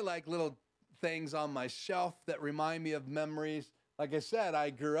then I like little things on my shelf that remind me of memories. Like I said,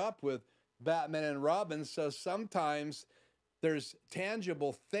 I grew up with Batman and Robin, so sometimes there's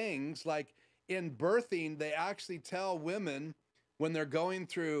tangible things. Like in birthing, they actually tell women when they're going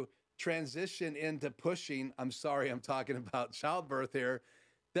through transition into pushing, I'm sorry, I'm talking about childbirth here,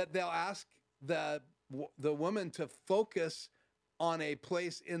 that they'll ask the woman to focus on a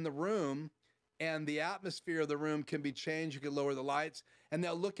place in the room, and the atmosphere of the room can be changed. You can lower the lights, and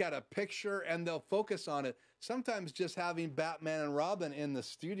they'll look at a picture and they'll focus on it. Sometimes just having Batman and Robin in the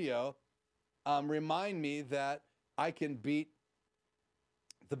studio remind me that I can beat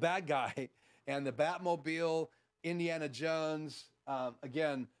the bad guy. And the Batmobile, Indiana Jones,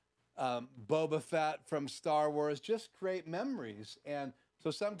 again, Boba Fett from Star Wars, just great memories. And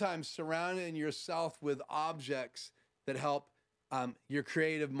so sometimes surrounding yourself with objects that help your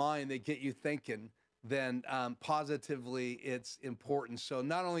creative mind, that get you thinking, then positively it's important. So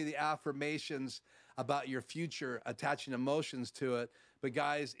not only the affirmations about your future, attaching emotions to it, but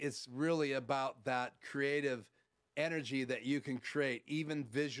guys, it's really about that creative energy that you can create even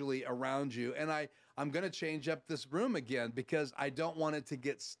visually around you. And I'm going to change up this room again because I don't want it to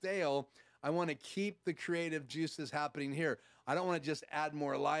get stale. I want to keep the creative juices happening here. I don't want to just add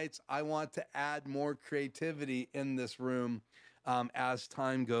more lights. I want to add more creativity in this room as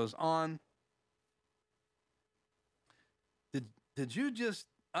time goes on. Did you just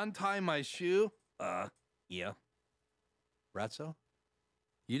untie my shoe? Yeah. Ratso?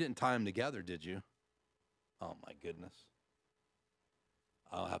 You didn't tie them together, did you? Oh my goodness.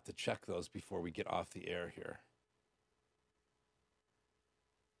 I'll have to check those before we get off the air here.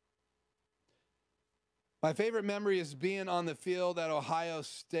 My favorite memory is being on the field at Ohio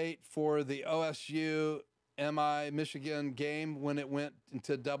State for the OSU Michigan game when it went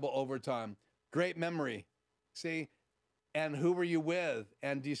into double overtime. Great memory. See? And who were you with?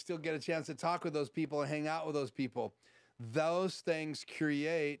 And do you still get a chance to talk with those people and hang out with those people? Those things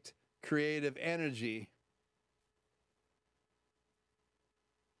create creative energy.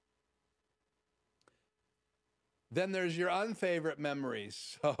 Then there's your unfavorite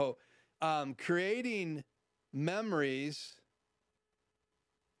memories. So creating memories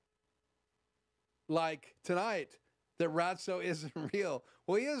like tonight, that Ratso isn't real.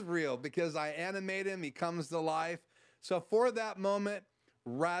 Well, he is real because I animate him. He comes to life. So for that moment,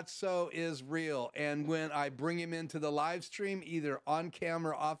 Ratso is real. And when I bring him into the live stream, either on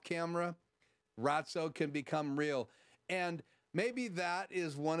camera, off camera, Ratso can become real. And maybe that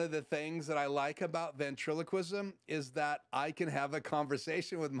is one of the things that I like about ventriloquism, is that I can have a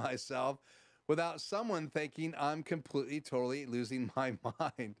conversation with myself without someone thinking I'm completely, totally losing my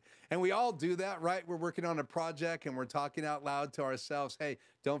mind. And we all do that, right? We're working on a project and we're talking out loud to ourselves. Hey,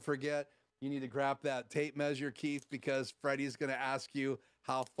 don't forget, you need to grab that tape measure, Keith, because Freddie's going to ask you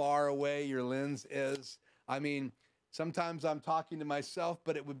how far away your lens is. I mean, sometimes I'm talking to myself,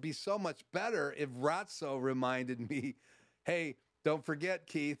 but it would be so much better if Ratso reminded me, hey, don't forget,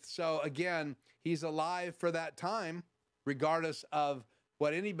 Keith. So again, he's alive for that time, regardless of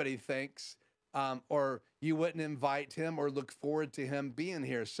what anybody thinks, or you wouldn't invite him or look forward to him being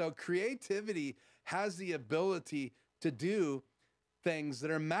here. So creativity has the ability to do things that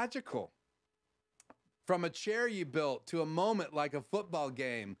are magical. From a chair you built to a moment like a football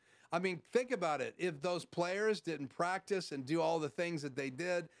game. I mean, think about it. If those players didn't practice and do all the things that they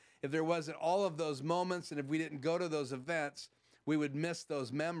did, if there wasn't all of those moments, and if we didn't go to those events, we would miss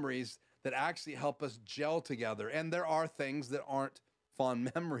those memories that actually help us gel together. And there are things that aren't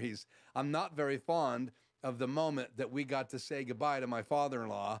fond memories. I'm not very fond of the moment that we got to say goodbye to my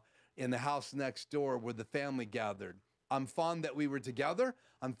father-in-law in the house next door where the family gathered. I'm fond that we were together.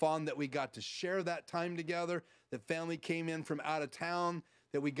 I'm fond that we got to share that time together. That family came in from out of town,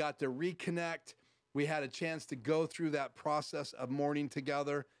 that we got to reconnect. We had a chance to go through that process of mourning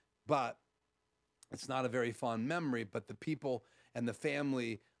together, but it's not a very fond memory. But the people and the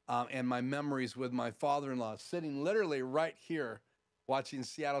family and my memories with my father-in-law sitting literally right here watching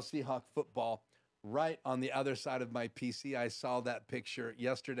Seattle Seahawks football right on the other side of my PC. I saw that picture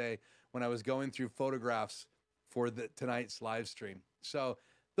yesterday when I was going through photographs for tonight's live stream. So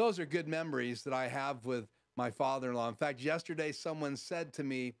those are good memories that I have with my father-in-law. In fact, yesterday someone said to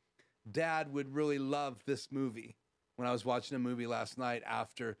me, Dad would really love this movie, when I was watching a movie last night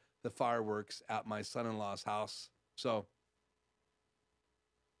after the fireworks at my son-in-law's house. So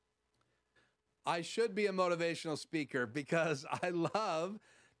I should be a motivational speaker because I love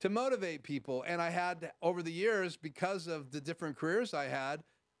to motivate people. And I had, over the years, because of the different careers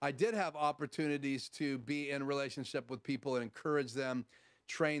I did have opportunities to be in relationship with people and encourage them,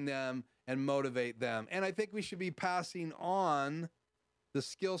 train them, and motivate them. And I think we should be passing on the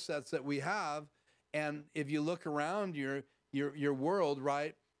skill sets that we have. And if you look around your world,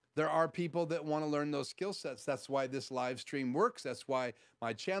 right, there are people that want to learn those skill sets. That's why this live stream works. That's why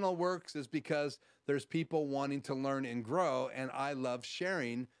my channel works, is because there's people wanting to learn and grow. And I love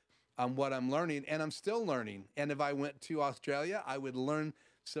sharing what I'm learning, and I'm still learning. And if I went to Australia, I would learn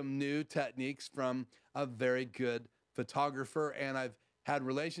some new techniques from a very good photographer. And I've had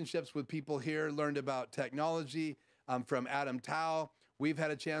relationships with people here, learned about technology from Adam Tao. We've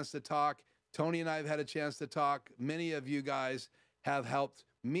had a chance to talk. Tony and I have had a chance to talk. Many of you guys have helped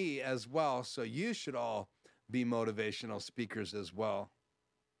me as well. So you should all be motivational speakers as well.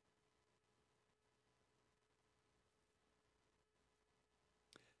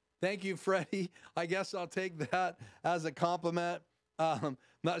 Thank you, Freddie. I guess I'll take that as a compliment.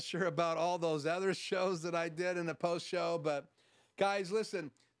 Not sure about all those other shows that I did in the post show, but guys,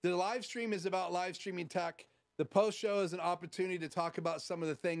 listen, the live stream is about live streaming tech. The post show is an opportunity to talk about some of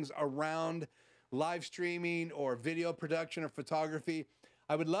the things around live streaming or video production or photography.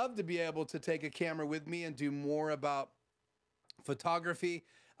 I would love to be able to take a camera with me and do more about photography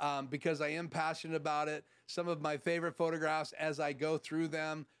because I am passionate about it. Some of my favorite photographs as I go through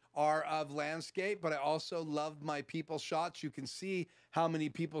them are of landscape, but I also love my people shots. You can see how many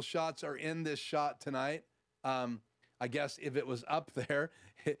people shots are in this shot tonight. I guess if it was up there,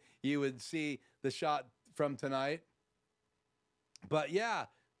 you would see the shot from tonight. But yeah,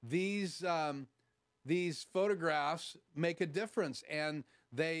 these photographs make a difference, and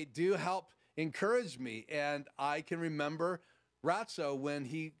they do help encourage me. And I can remember Ratso when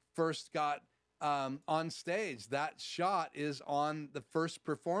he first got on stage. That shot is on the first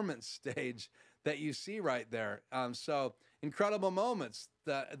performance stage that you see right there. So incredible moments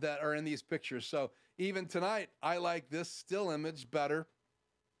that are in these pictures. So even tonight, I like this still image better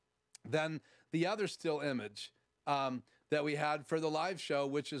than the other still image that we had for the live show,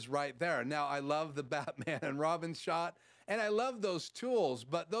 which is right there. Now, I love the Batman and Robin shot, and I love those tools,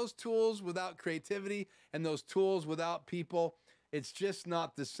 but those tools without creativity and those tools without people, it's just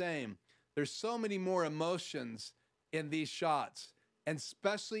not the same. There's so many more emotions in these shots, and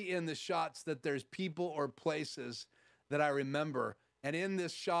especially in the shots that there's people or places that I remember. And in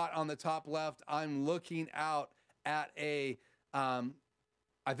this shot on the top left, I'm looking out at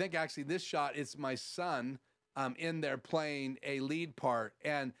I think actually this shot, it's my son in there playing a lead part.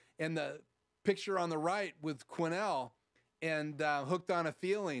 And in the picture on the right with Quinnell and Hooked on a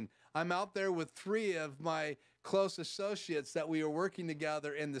Feeling, I'm out there with 3 of my close associates that we were working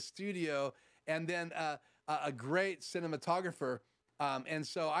together in the studio, and then a great cinematographer And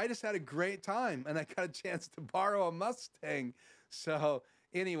so I just had a great time, and I got a chance to borrow a Mustang. So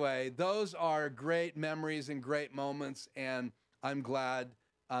anyway, those are great memories and great moments, and I'm glad,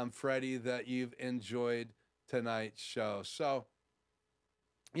 Freddie, that you've enjoyed tonight's show. So,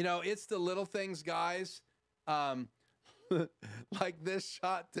 you know, it's the little things, guys, like this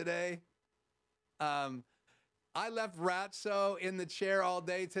shot today. I left Ratso in the chair all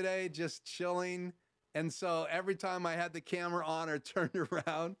day today, just chilling. And so every time I had the camera on or turned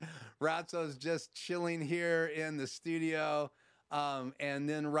around, Ratso's just chilling here in the studio. And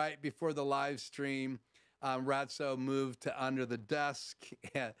then right before the live stream, Ratso moved to under the desk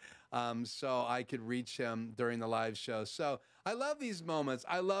so I could reach him during the live show. So I love these moments.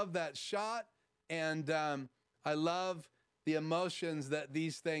 I love that shot. And I love the emotions that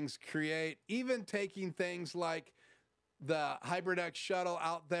these things create, even taking things like the HyperDeck shuttle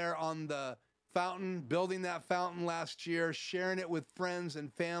out there on the fountain, building that fountain last year, sharing it with friends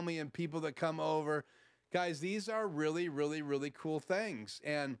and family and people that come over. Guys, these are really, really, really cool things.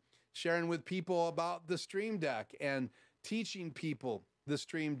 And sharing with people about the Stream Deck and teaching people the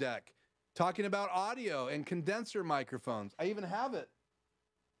Stream Deck, talking about audio and condenser microphones. I even have it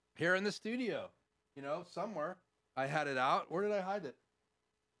here in the studio, you know, somewhere. I had it out. Where did I hide it?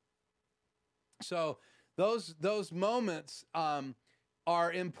 So those moments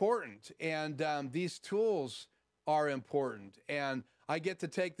are important, and these tools are important. And I get to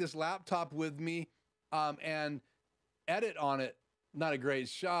take this laptop with me and edit on it. Not a great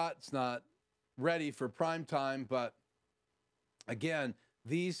shot. It's not ready for prime time, but again,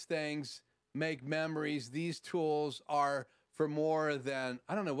 these things make memories. These tools are for more than,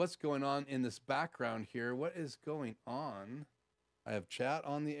 I don't know what's going on in this background here. What is going on? I have chat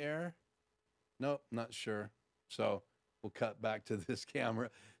on the air. Nope, not sure. So we'll cut back to this camera.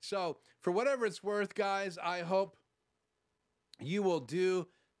 So for whatever it's worth, guys, I hope you will do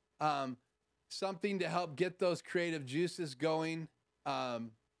something to help get those creative juices going.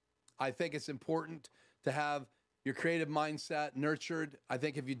 I think it's important to have your creative mindset nurtured. I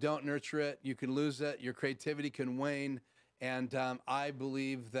think if you don't nurture it, you can lose it. Your creativity can wane. And I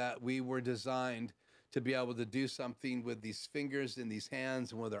believe that we were designed to be able to do something with these fingers and these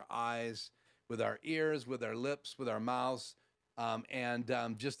hands and with our eyes, with our ears, with our lips, with our mouths, and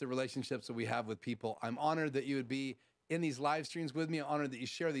just the relationships that we have with people. I'm honored that you would be in these live streams with me. I'm honored that you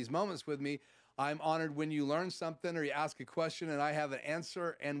share these moments with me. I'm honored when you learn something or you ask a question and I have an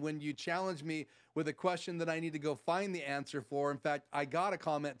answer, and when you challenge me with a question that I need to go find the answer for. In fact, I got a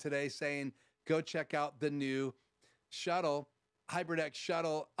comment today saying, go check out the new shuttle, HyperDeck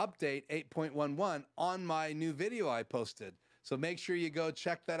shuttle update 8.11 on my new video I posted. So make sure you go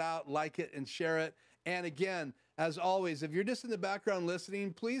check that out, like it, and share it. And again, as always, if you're just in the background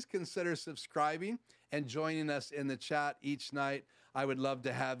listening, please consider subscribing and joining us in the chat each night. I would love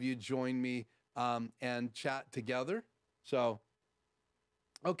to have you join me and chat together. So,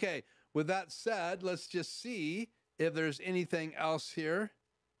 okay, with that said, let's just see if there's anything else here.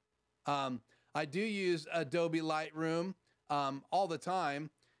 I do use Adobe Lightroom all the time.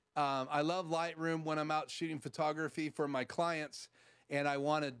 I love Lightroom when I'm out shooting photography for my clients and I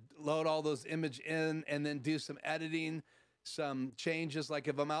want to load all those images in and then do some editing, some changes. Like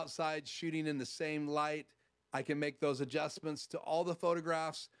if I'm outside shooting in the same light, I can make those adjustments to all the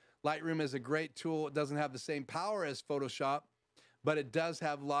photographs. Lightroom is a great tool. It doesn't have the same power as Photoshop, but it does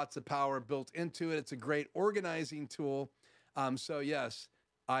have lots of power built into it. It's a great organizing tool. So yes,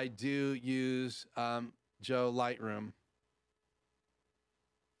 I do use Joe Lightroom.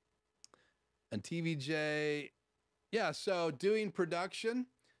 And TVJ, yeah, so doing production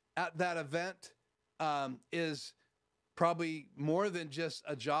at that event is probably more than just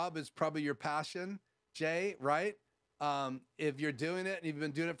a job. It's probably your passion, Jay, right? If you're doing it and you've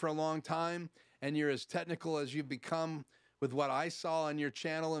been doing it for a long time and you're as technical as you've become with what I saw on your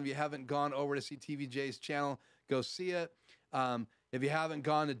channel, and if you haven't gone over to see TVJ's channel, go see it. If you haven't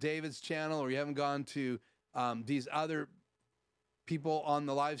gone to David's channel or you haven't gone to these other people on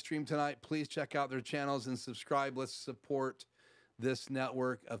the live stream tonight, please check out their channels and subscribe. Let's support this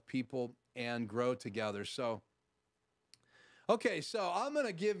network of people and grow together. So, okay, so I'm going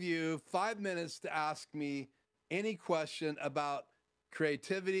to give you 5 minutes to ask me any question about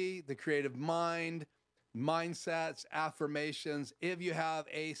creativity, the creative mind, mindsets, affirmations. If you have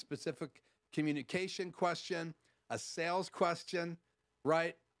a specific communication question, a sales question,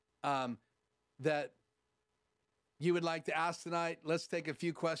 right, that you would like to ask tonight, let's take a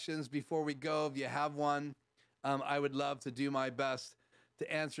few questions before we go. If you have one, I would love to do my best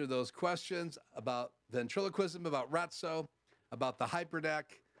to answer those questions about ventriloquism, about Ratso, about the HyperDeck,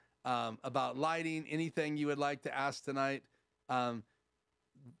 about lighting, anything you would like to ask tonight.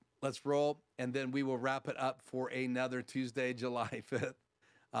 let's roll, and then we will wrap it up for another Tuesday, July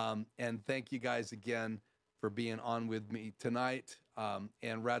 5th. And thank you guys again for being on with me tonight.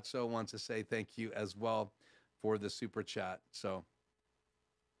 And Ratso wants to say thank you as well for the super chat. So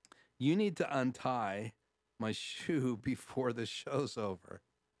you need to untie my shoe before the show's over.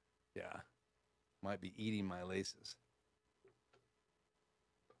 Yeah, might be eating my laces.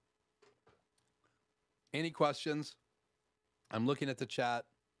 Any questions? I'm looking at the chat.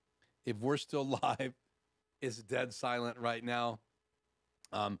 If we're still live, it's dead silent right now.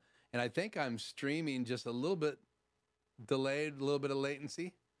 And I think I'm streaming just a little bit delayed, a little bit of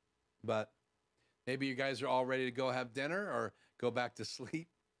latency, but maybe you guys are all ready to go have dinner or go back to sleep.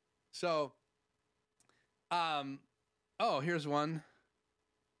 So, oh, here's one.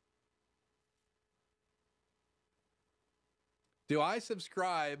 Do I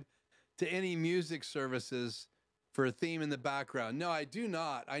subscribe to any music services for a theme in the background? No, I do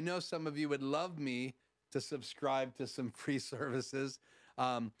not. I know some of you would love me to subscribe to some free services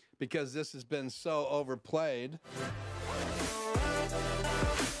because this has been so overplayed.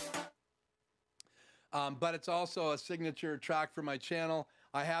 But it's also a signature track for my channel.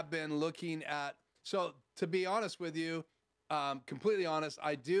 I have been looking at, so to be honest with you, completely honest,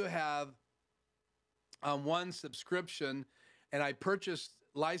 I do have one subscription, and I purchased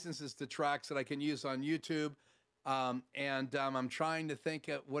licenses to tracks that I can use on YouTube. And I'm trying to think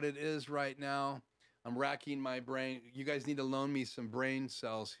of what it is right now. I'm racking my brain. You guys need to loan me some brain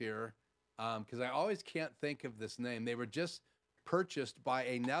cells here because I always can't think of this name. They were just purchased by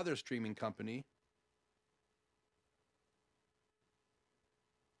another streaming company.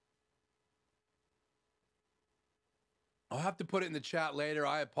 I'll have to put it in the chat later.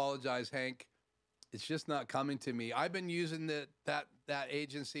 I apologize, Hank. It's just not coming to me. I've been using that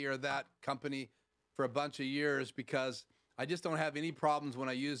agency or that company for a bunch of years because I just don't have any problems when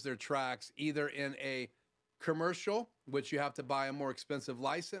I use their tracks, either in a commercial, which you have to buy a more expensive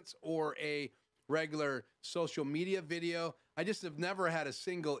license, or a regular social media video. I just have never had a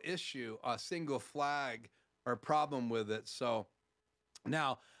single issue, a single flag or problem with it. So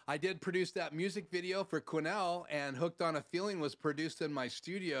now I did produce that music video for Quinnell, and Hooked on a Feeling was produced in my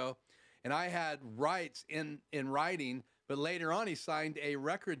studio, and I had rights in writing. But later on, he signed a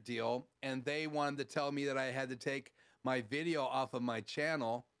record deal, and they wanted to tell me that I had to take my video off of my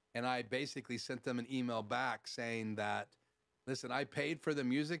channel. And I basically sent them an email back saying that, listen, I paid for the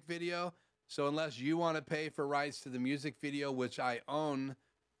music video. So unless you want to pay for rights to the music video, which I own,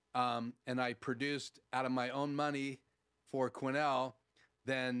 and I produced out of my own money for Quinnell,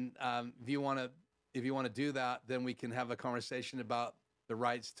 then if you want to do that, then we can have a conversation about the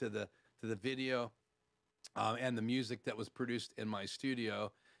rights to the video. And the music that was produced in my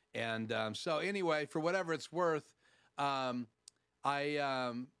studio. And so anyway, for whatever it's worth, I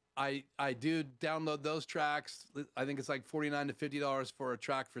do download those tracks. I think it's like $49 to $50 for a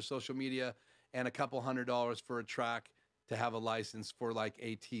track for social media and a couple $100 for a track to have a license for like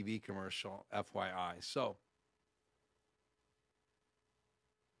a TV commercial, FYI. So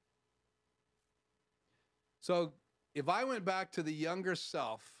if I went back to the younger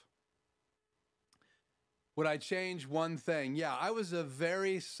self, would I change one thing? Yeah, I was a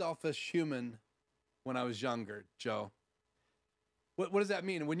very selfish human when I was younger, Joe. What does that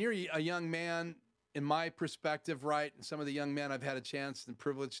mean? When you're a young man, in my perspective, right, and some of the young men I've had a chance and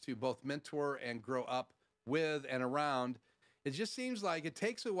privilege to both mentor and grow up with and around, it just seems like it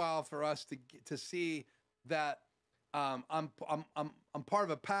takes a while for us to see that I'm part of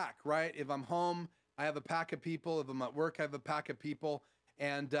a pack, right? If I'm home, I have a pack of people. If I'm at work, I have a pack of people.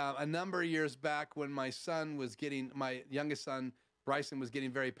 And a number of years back when my youngest son, Bryson, was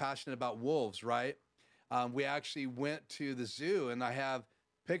getting very passionate about wolves, right? We actually went to the zoo, and I have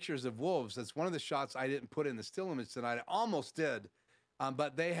pictures of wolves. That's one of the shots I didn't put in the still image tonight. I almost did.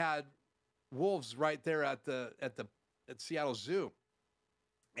 But they had wolves right there at Seattle Zoo.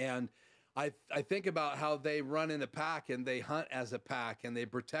 And I think about how they run in a pack, and they hunt as a pack, and they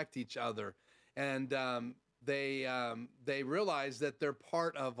protect each other. And they realize that they're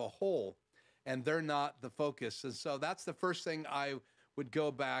part of a whole, and they're not the focus. And so that's the first thing I would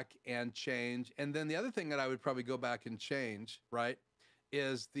go back and change. And then the other thing that I would probably go back and change, right,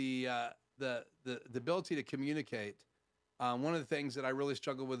 is the ability to communicate. One of the things that I really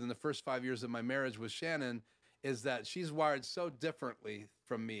struggled with in the first 5 years of my marriage with Shannon is that she's wired so differently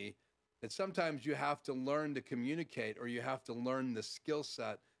from me that sometimes you have to learn to communicate, or you have to learn the skill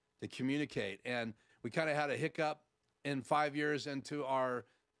set to communicate. And we kind of had a hiccup in 5 years into our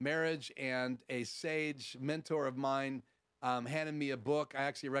marriage, and a sage mentor of mine handed me a book. I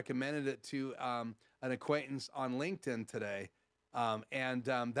actually recommended it to an acquaintance on LinkedIn today.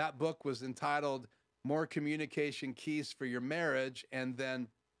 That book was entitled More Communication Keys for Your Marriage. And then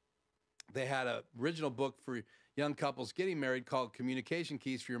they had an original book for young couples getting married called Communication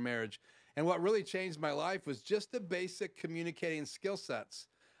Keys for Your Marriage. And what really changed my life was just the basic communicating skill sets.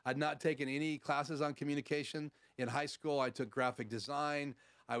 I'd not taken any classes on communication. In high school, I took graphic design.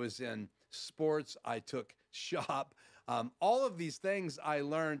 I was in sports. I took shop. All of these things I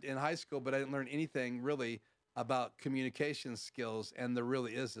learned in high school, but I didn't learn anything really about communication skills, and there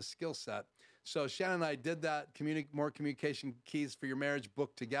really is a skill set. So Shannon and I did that More Communication Keys for Your Marriage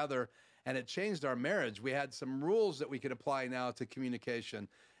book together, and it changed our marriage. We had some rules that we could apply now to communication.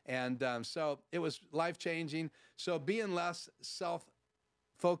 And so it was life-changing. So being less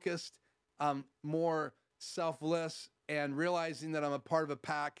self-focused, more selfless, and realizing that I'm a part of a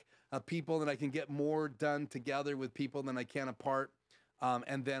pack of people, that I can get more done together with people than I can apart.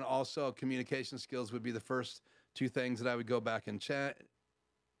 And then also communication skills would be the first two things that I would go back and check.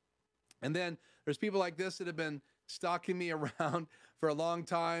 And then there's people like this that have been stalking me around for a long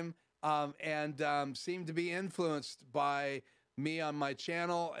time, and seem to be influenced by me on my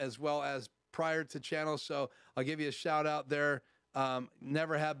channel as well as prior to channel. So I'll give you a shout out there.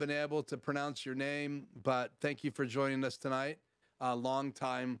 Never have been able to pronounce your name, but thank you for joining us tonight. A long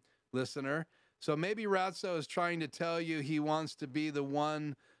time listener. So maybe Ratso is trying to tell you he wants to be the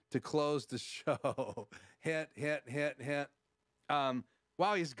one to close the show. Hint, hint, hint, hint.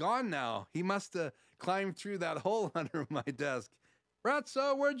 Wow, he's gone now. He must have climbed through that hole under my desk.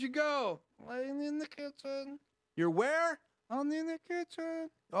 Ratso, where'd you go? I'm in the kitchen. You're where? I'm in the kitchen.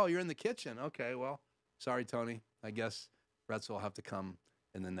 Oh, you're in the kitchen. Okay, well, sorry, Tony. I guess Ratso will have to come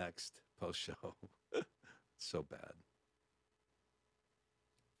in the next post show. So bad.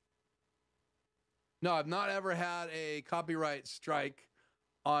 No, I've not ever had a copyright strike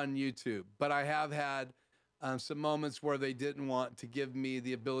on YouTube, but I have had some moments where they didn't want to give me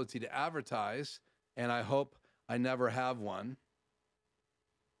the ability to advertise, and I hope I never have one.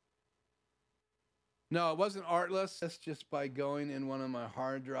 No, it wasn't artless. That's just by going in one of my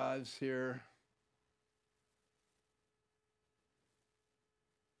hard drives here.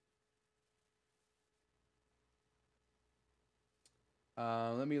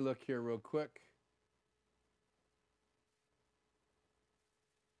 Let me look here real quick.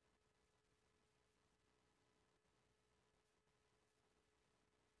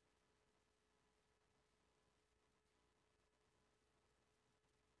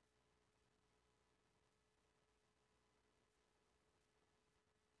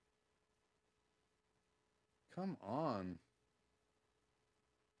 Come on.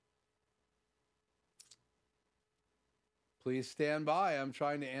 Please stand by. I'm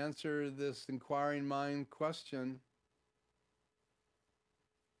trying to answer this inquiring mind question.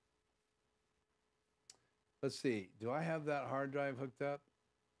 Let's see. Do I have that hard drive hooked up?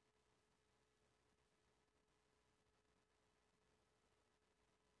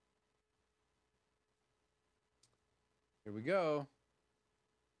 Here we go.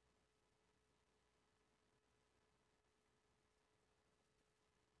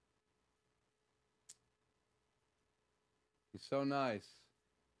 He's so nice.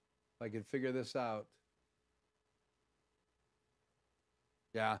 If I could figure this out.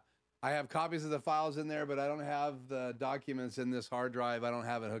 Yeah, I have copies of the files in there, but I don't have the documents in this hard drive. I don't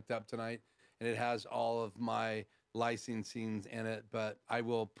have it hooked up tonight, and it has all of my licensing in it, but I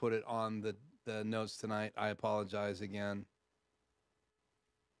will put it on the notes tonight. I apologize again.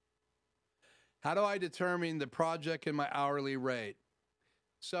 How do I determine the project and my hourly rate?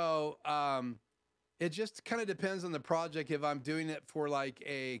 So, it just kind of depends on the project. If I'm doing it for like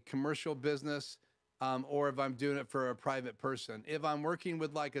a commercial business, or if I'm doing it for a private person. If I'm working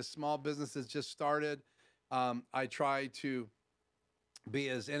with like a small business that's just started, I try to be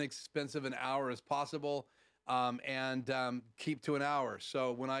as inexpensive an hour as possible, and keep to an hour.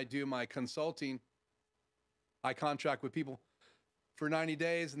 So when I do my consulting, I contract with people for 90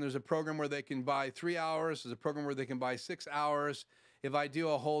 days, and there's a program where they can buy 3 hours. There's a program where they can buy 6 hours. If I do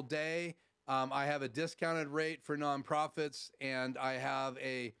a whole day, I have a discounted rate for nonprofits, and I have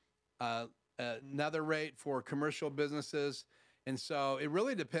another rate for commercial businesses. And so it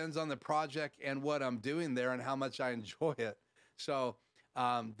really depends on the project and what I'm doing there and how much I enjoy it. So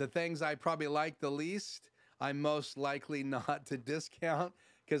the things I probably like the least, I'm most likely not to discount,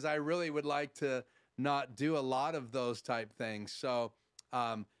 because I really would like to not do a lot of those type things. So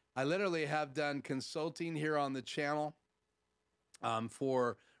I literally have done consulting here on the channel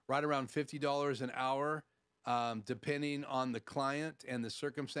for right around $50 an hour, depending on the client and the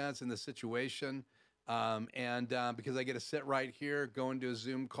circumstance and the situation. Because I get to sit right here, go into a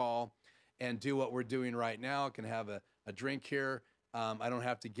Zoom call, and do what we're doing right now. I can have a drink here I don't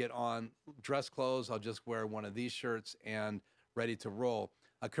have to get on dress clothes. I'll just wear one of these shirts and ready to roll.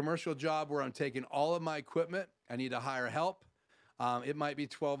 A commercial job where I'm taking all of my equipment, I need to hire help. It might be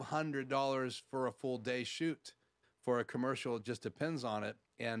 $1,200 for a full day shoot. For a commercial, it just depends on it,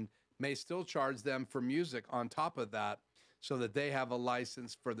 and may still charge them for music on top of that so that they have a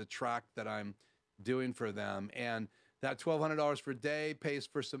license for the track that I'm doing for them. And that $1,200 per day pays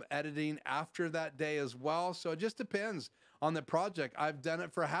for some editing after that day as well. So it just depends on the project. I've done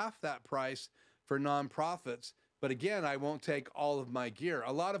it for half that price for nonprofits. But again, I won't take all of my gear.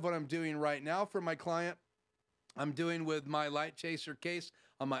 A lot of what I'm doing right now for my client, I'm doing with my light chaser case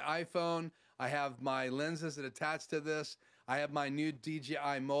on my iPhone. I have my lenses that attach to this. I have my new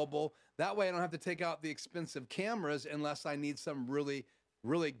DJI mobile. That way I don't have to take out the expensive cameras unless I need some really,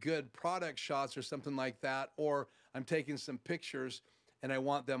 really good product shots or something like that. Or I'm taking some pictures and I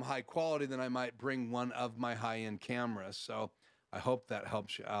want them high quality, then I might bring one of my high-end cameras. So I hope that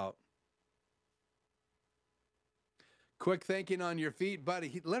helps you out. Quick thinking on your feet, buddy.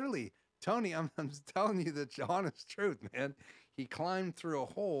 He literally, Tony, I'm telling you the honest truth, man. He climbed through a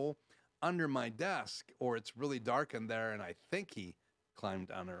hole under my desk, or it's really dark in there, and I think he climbed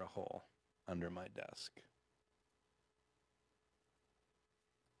under a hole under my desk.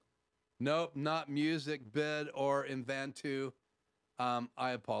 Nope, not music, bid, or Inventu.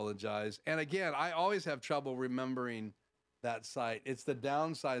 I apologize. And again, I always have trouble remembering that site. It's the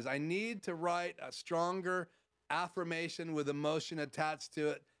downside. I need to write a stronger affirmation with emotion attached to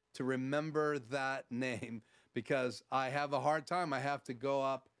it to remember that name, because I have a hard time. I have to go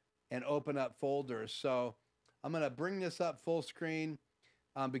up and open up folders. So I'm going to bring this up full screen.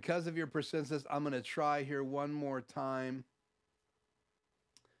 Because of your persistence, I'm going to try here one more time.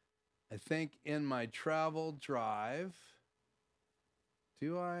 I think in my travel drive,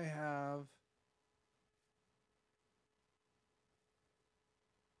 do I have...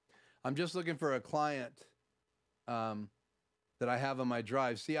 I'm just looking for a client that I have on my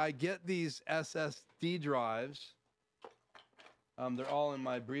drive. See, I get these SSD drives. They're all in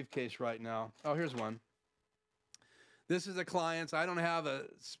my briefcase right now. Oh, here's one. This is a client's. I don't have a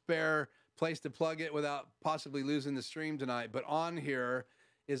spare place to plug it without possibly losing the stream tonight, but on here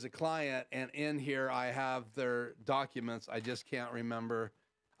is a client, and in here I have their documents. I just can't remember.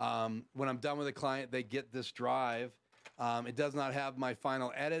 When I'm done with a client, they get this drive. It does not have my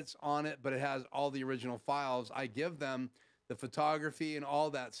final edits on it, but it has all the original files. I give them the photography and all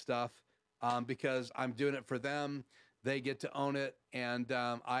that stuff because I'm doing it for them. They get to own it, and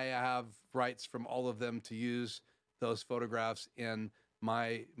I have rights from all of them to use those photographs in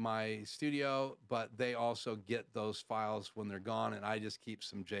my studio, but they also get those files when they're gone, and I just keep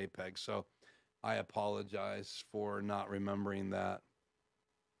some JPEGs. So I apologize for not remembering that.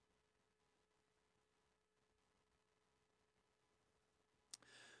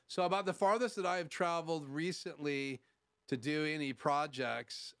 So about the farthest that I have traveled recently to do any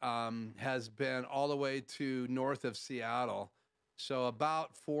projects has been all the way to north of Seattle. So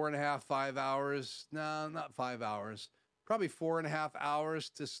about 4.5, 5 hours. No, not 5 hours. Probably 4.5 hours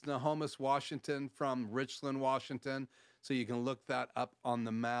to Snohomish, Washington from Richland, Washington. So you can look that up on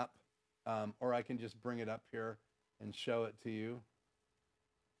the map, or I can just bring it up here and show it to you.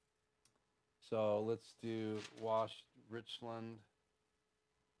 So let's do Richland.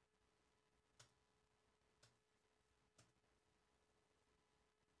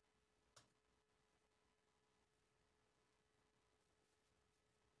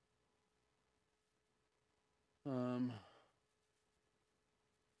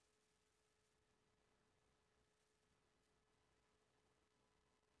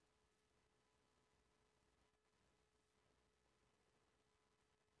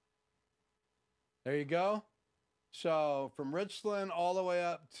 There you go. So from Richland all the way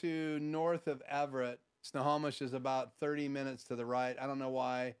up to north of Everett, Snohomish is about 30 minutes to the right. I don't know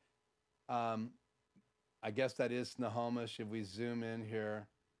why. I guess that is Snohomish if we zoom in here.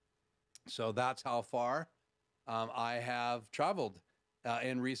 So that's how far I have traveled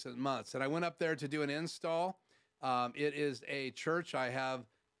in recent months. And I went up there to do an install. It is a church. I have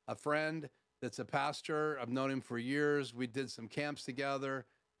a friend that's a pastor. I've known him for years. We did some camps together.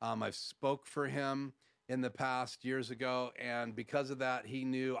 I've spoke for him in the past years ago. And because of that, he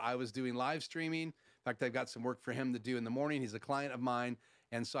knew I was doing live streaming. In fact, I've got some work for him to do in the morning. He's a client of mine.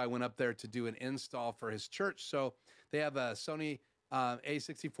 And so I went up there to do an install for his church. So they have a Sony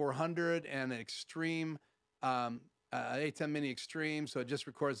A6400 and an Extreme, A10 Mini Extreme. So it just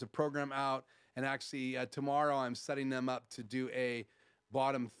records the program out. And actually tomorrow I'm setting them up to do a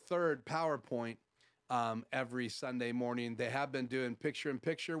bottom third PowerPoint every Sunday morning. They have been doing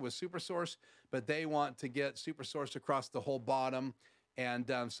picture-in-picture with SuperSource, but they want to get SuperSource across the whole bottom.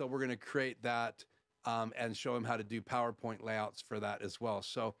 And so we're going to create that and show them how to do PowerPoint layouts for that as well.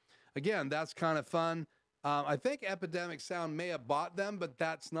 So again, that's kind of fun. I think Epidemic Sound may have bought them, but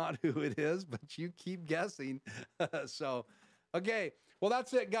that's not who it is, but you keep guessing. So, okay. Well,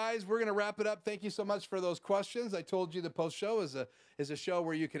 that's it, guys. We're going to wrap it up. Thank you so much for those questions. I told you the post show is a show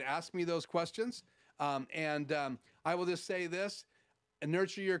where you can ask me those questions. I will just say this: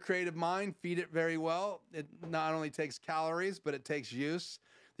 nurture your creative mind, feed it very well. It not only takes calories, but it takes use.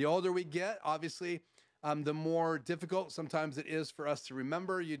 The older we get, obviously, the more difficult sometimes it is for us to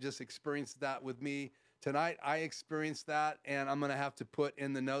remember. You just experienced that with me tonight. I experienced that, and I'm going to have to put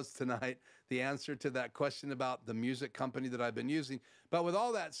in the notes tonight the answer to that question about the music company that I've been using. But with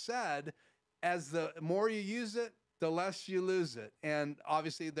all that said, as the more you use it, the less you lose it. And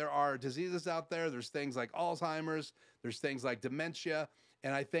obviously there are diseases out there. There's things like Alzheimer's, there's things like dementia.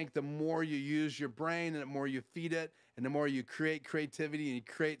 And I think the more you use your brain and the more you feed it and the more you create creativity and you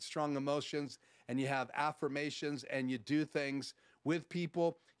create strong emotions and you have affirmations and you do things with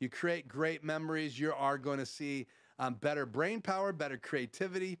people, you create great memories, you are going to see better brain power, better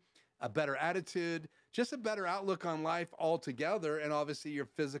creativity, a better attitude, just a better outlook on life altogether. And obviously your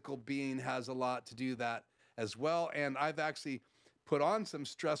physical being has a lot to do that as well. And I've actually put on some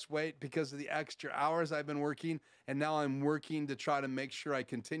stress weight because of the extra hours I've been working. And now I'm working to try to make sure I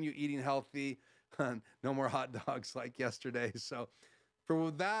continue eating healthy. No more hot dogs like yesterday. So for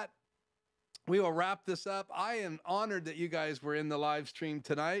that, we will wrap this up. I am honored that you guys were in the live stream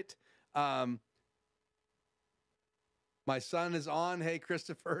tonight. My son is on. Hey,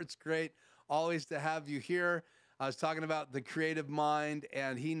 Christopher, it's great always to have you here. I was talking about the creative mind,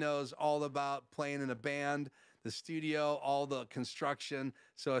 and he knows all about playing in a band, the studio, all the construction.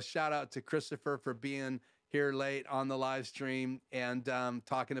 So a shout out to Christopher for being here late on the live stream and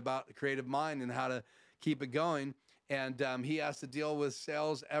talking about the creative mind and how to keep it going. And he has to deal with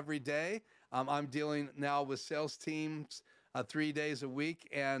sales every day. I'm dealing now with sales teams 3 days a week.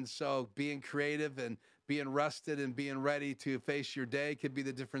 And so being creative and being rested and being ready to face your day could be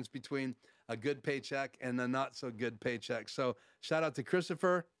the difference between a good paycheck and a not so good paycheck. So shout out to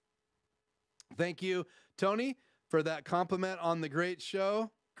Christopher. Thank you, Tony, for that compliment on the great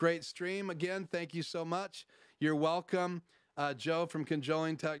show. Great stream. Again, thank you so much. You're welcome. Joe from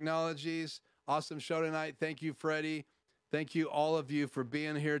Conjoling Technologies. Awesome show tonight. Thank you, Freddie. Thank you, all of you, for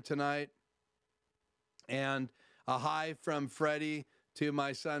being here tonight. And a hi from Freddie to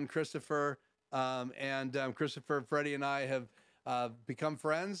my son, Christopher. Christopher, Freddie, and I have become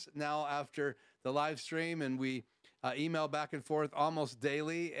friends now after the live stream, and we email back and forth almost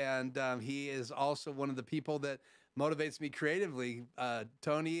daily. And he is also one of the people that motivates me creatively.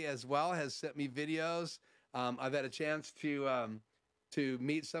 Tony as well has sent me videos. I've had a chance to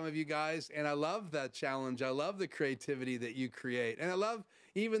meet some of you guys, and I love that challenge. I love the creativity that you create, and I love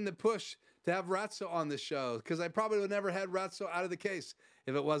even the push to have Ratso on the show, because I probably would never had Ratso out of the case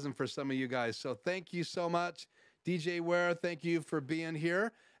if it wasn't for some of you guys. So thank you so much. DJ Ware, thank you for being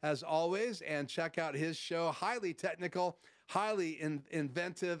here as always, and check out his show. Highly technical, highly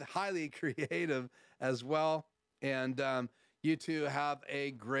inventive, highly creative as well. And you two have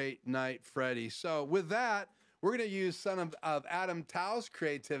a great night, Freddie. So with that, we're going to use some of Adam Tao's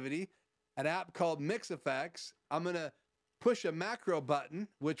creativity, an app called Mix Effects. I'm going to push a macro button,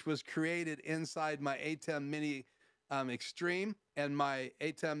 which was created inside my ATEM Mini Extreme and my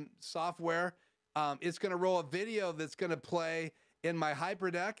ATEM software. It's going to roll a video that's going to play in my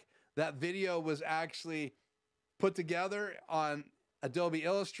HyperDeck. That video was actually put together on Adobe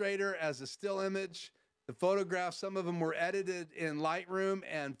Illustrator as a still image. The photographs, some of them were edited in Lightroom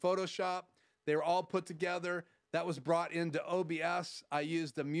and Photoshop. They were all put together. That was brought into OBS. I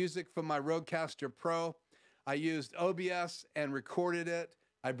used the music from my RodeCaster Pro. I used OBS and recorded it.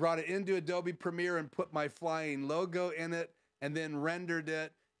 I brought it into Adobe Premiere and put my flying logo in it, and then rendered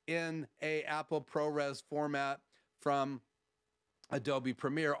it in a Apple ProRes format from Adobe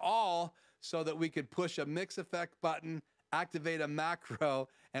Premiere, all so that we could push a mix effect button, activate a macro,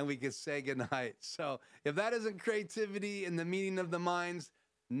 and we could say goodnight. So if that isn't creativity in the meeting of the minds,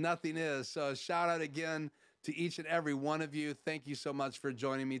 nothing is. So shout out again to each and every one of you. Thank you so much for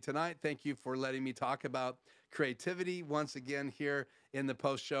joining me tonight. Thank you for letting me talk about creativity once again here in the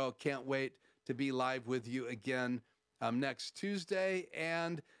post show. Can't wait to be live with you again next Tuesday,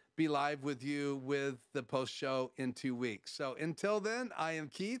 and be live with you with the post show in 2 weeks. So until then, I am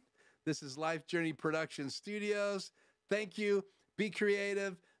Keith. This is Life Journey Production Studios. Thank you. Be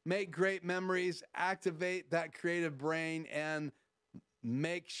creative, make great memories, activate that creative brain, and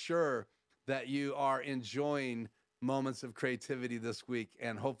make sure that you are enjoying moments of creativity this week.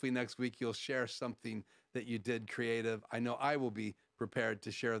 And hopefully next week you'll share something that you did creative. I know I will be prepared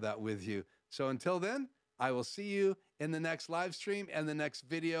to share that with you. So until then, I will see you in the next live stream and the next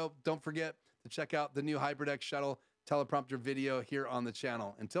video. Don't forget to check out the new HyperDeck Shuttle teleprompter video here on the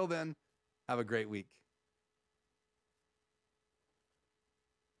channel. Until then, have a great week.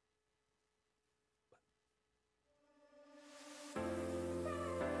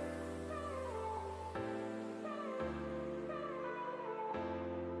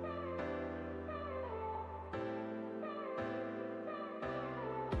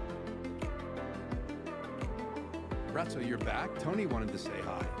 Ratso, you're back. Tony wanted to say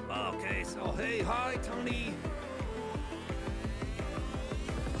hi. Okay, so hey, hi, Tony.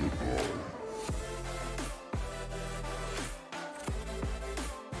 Goodbye.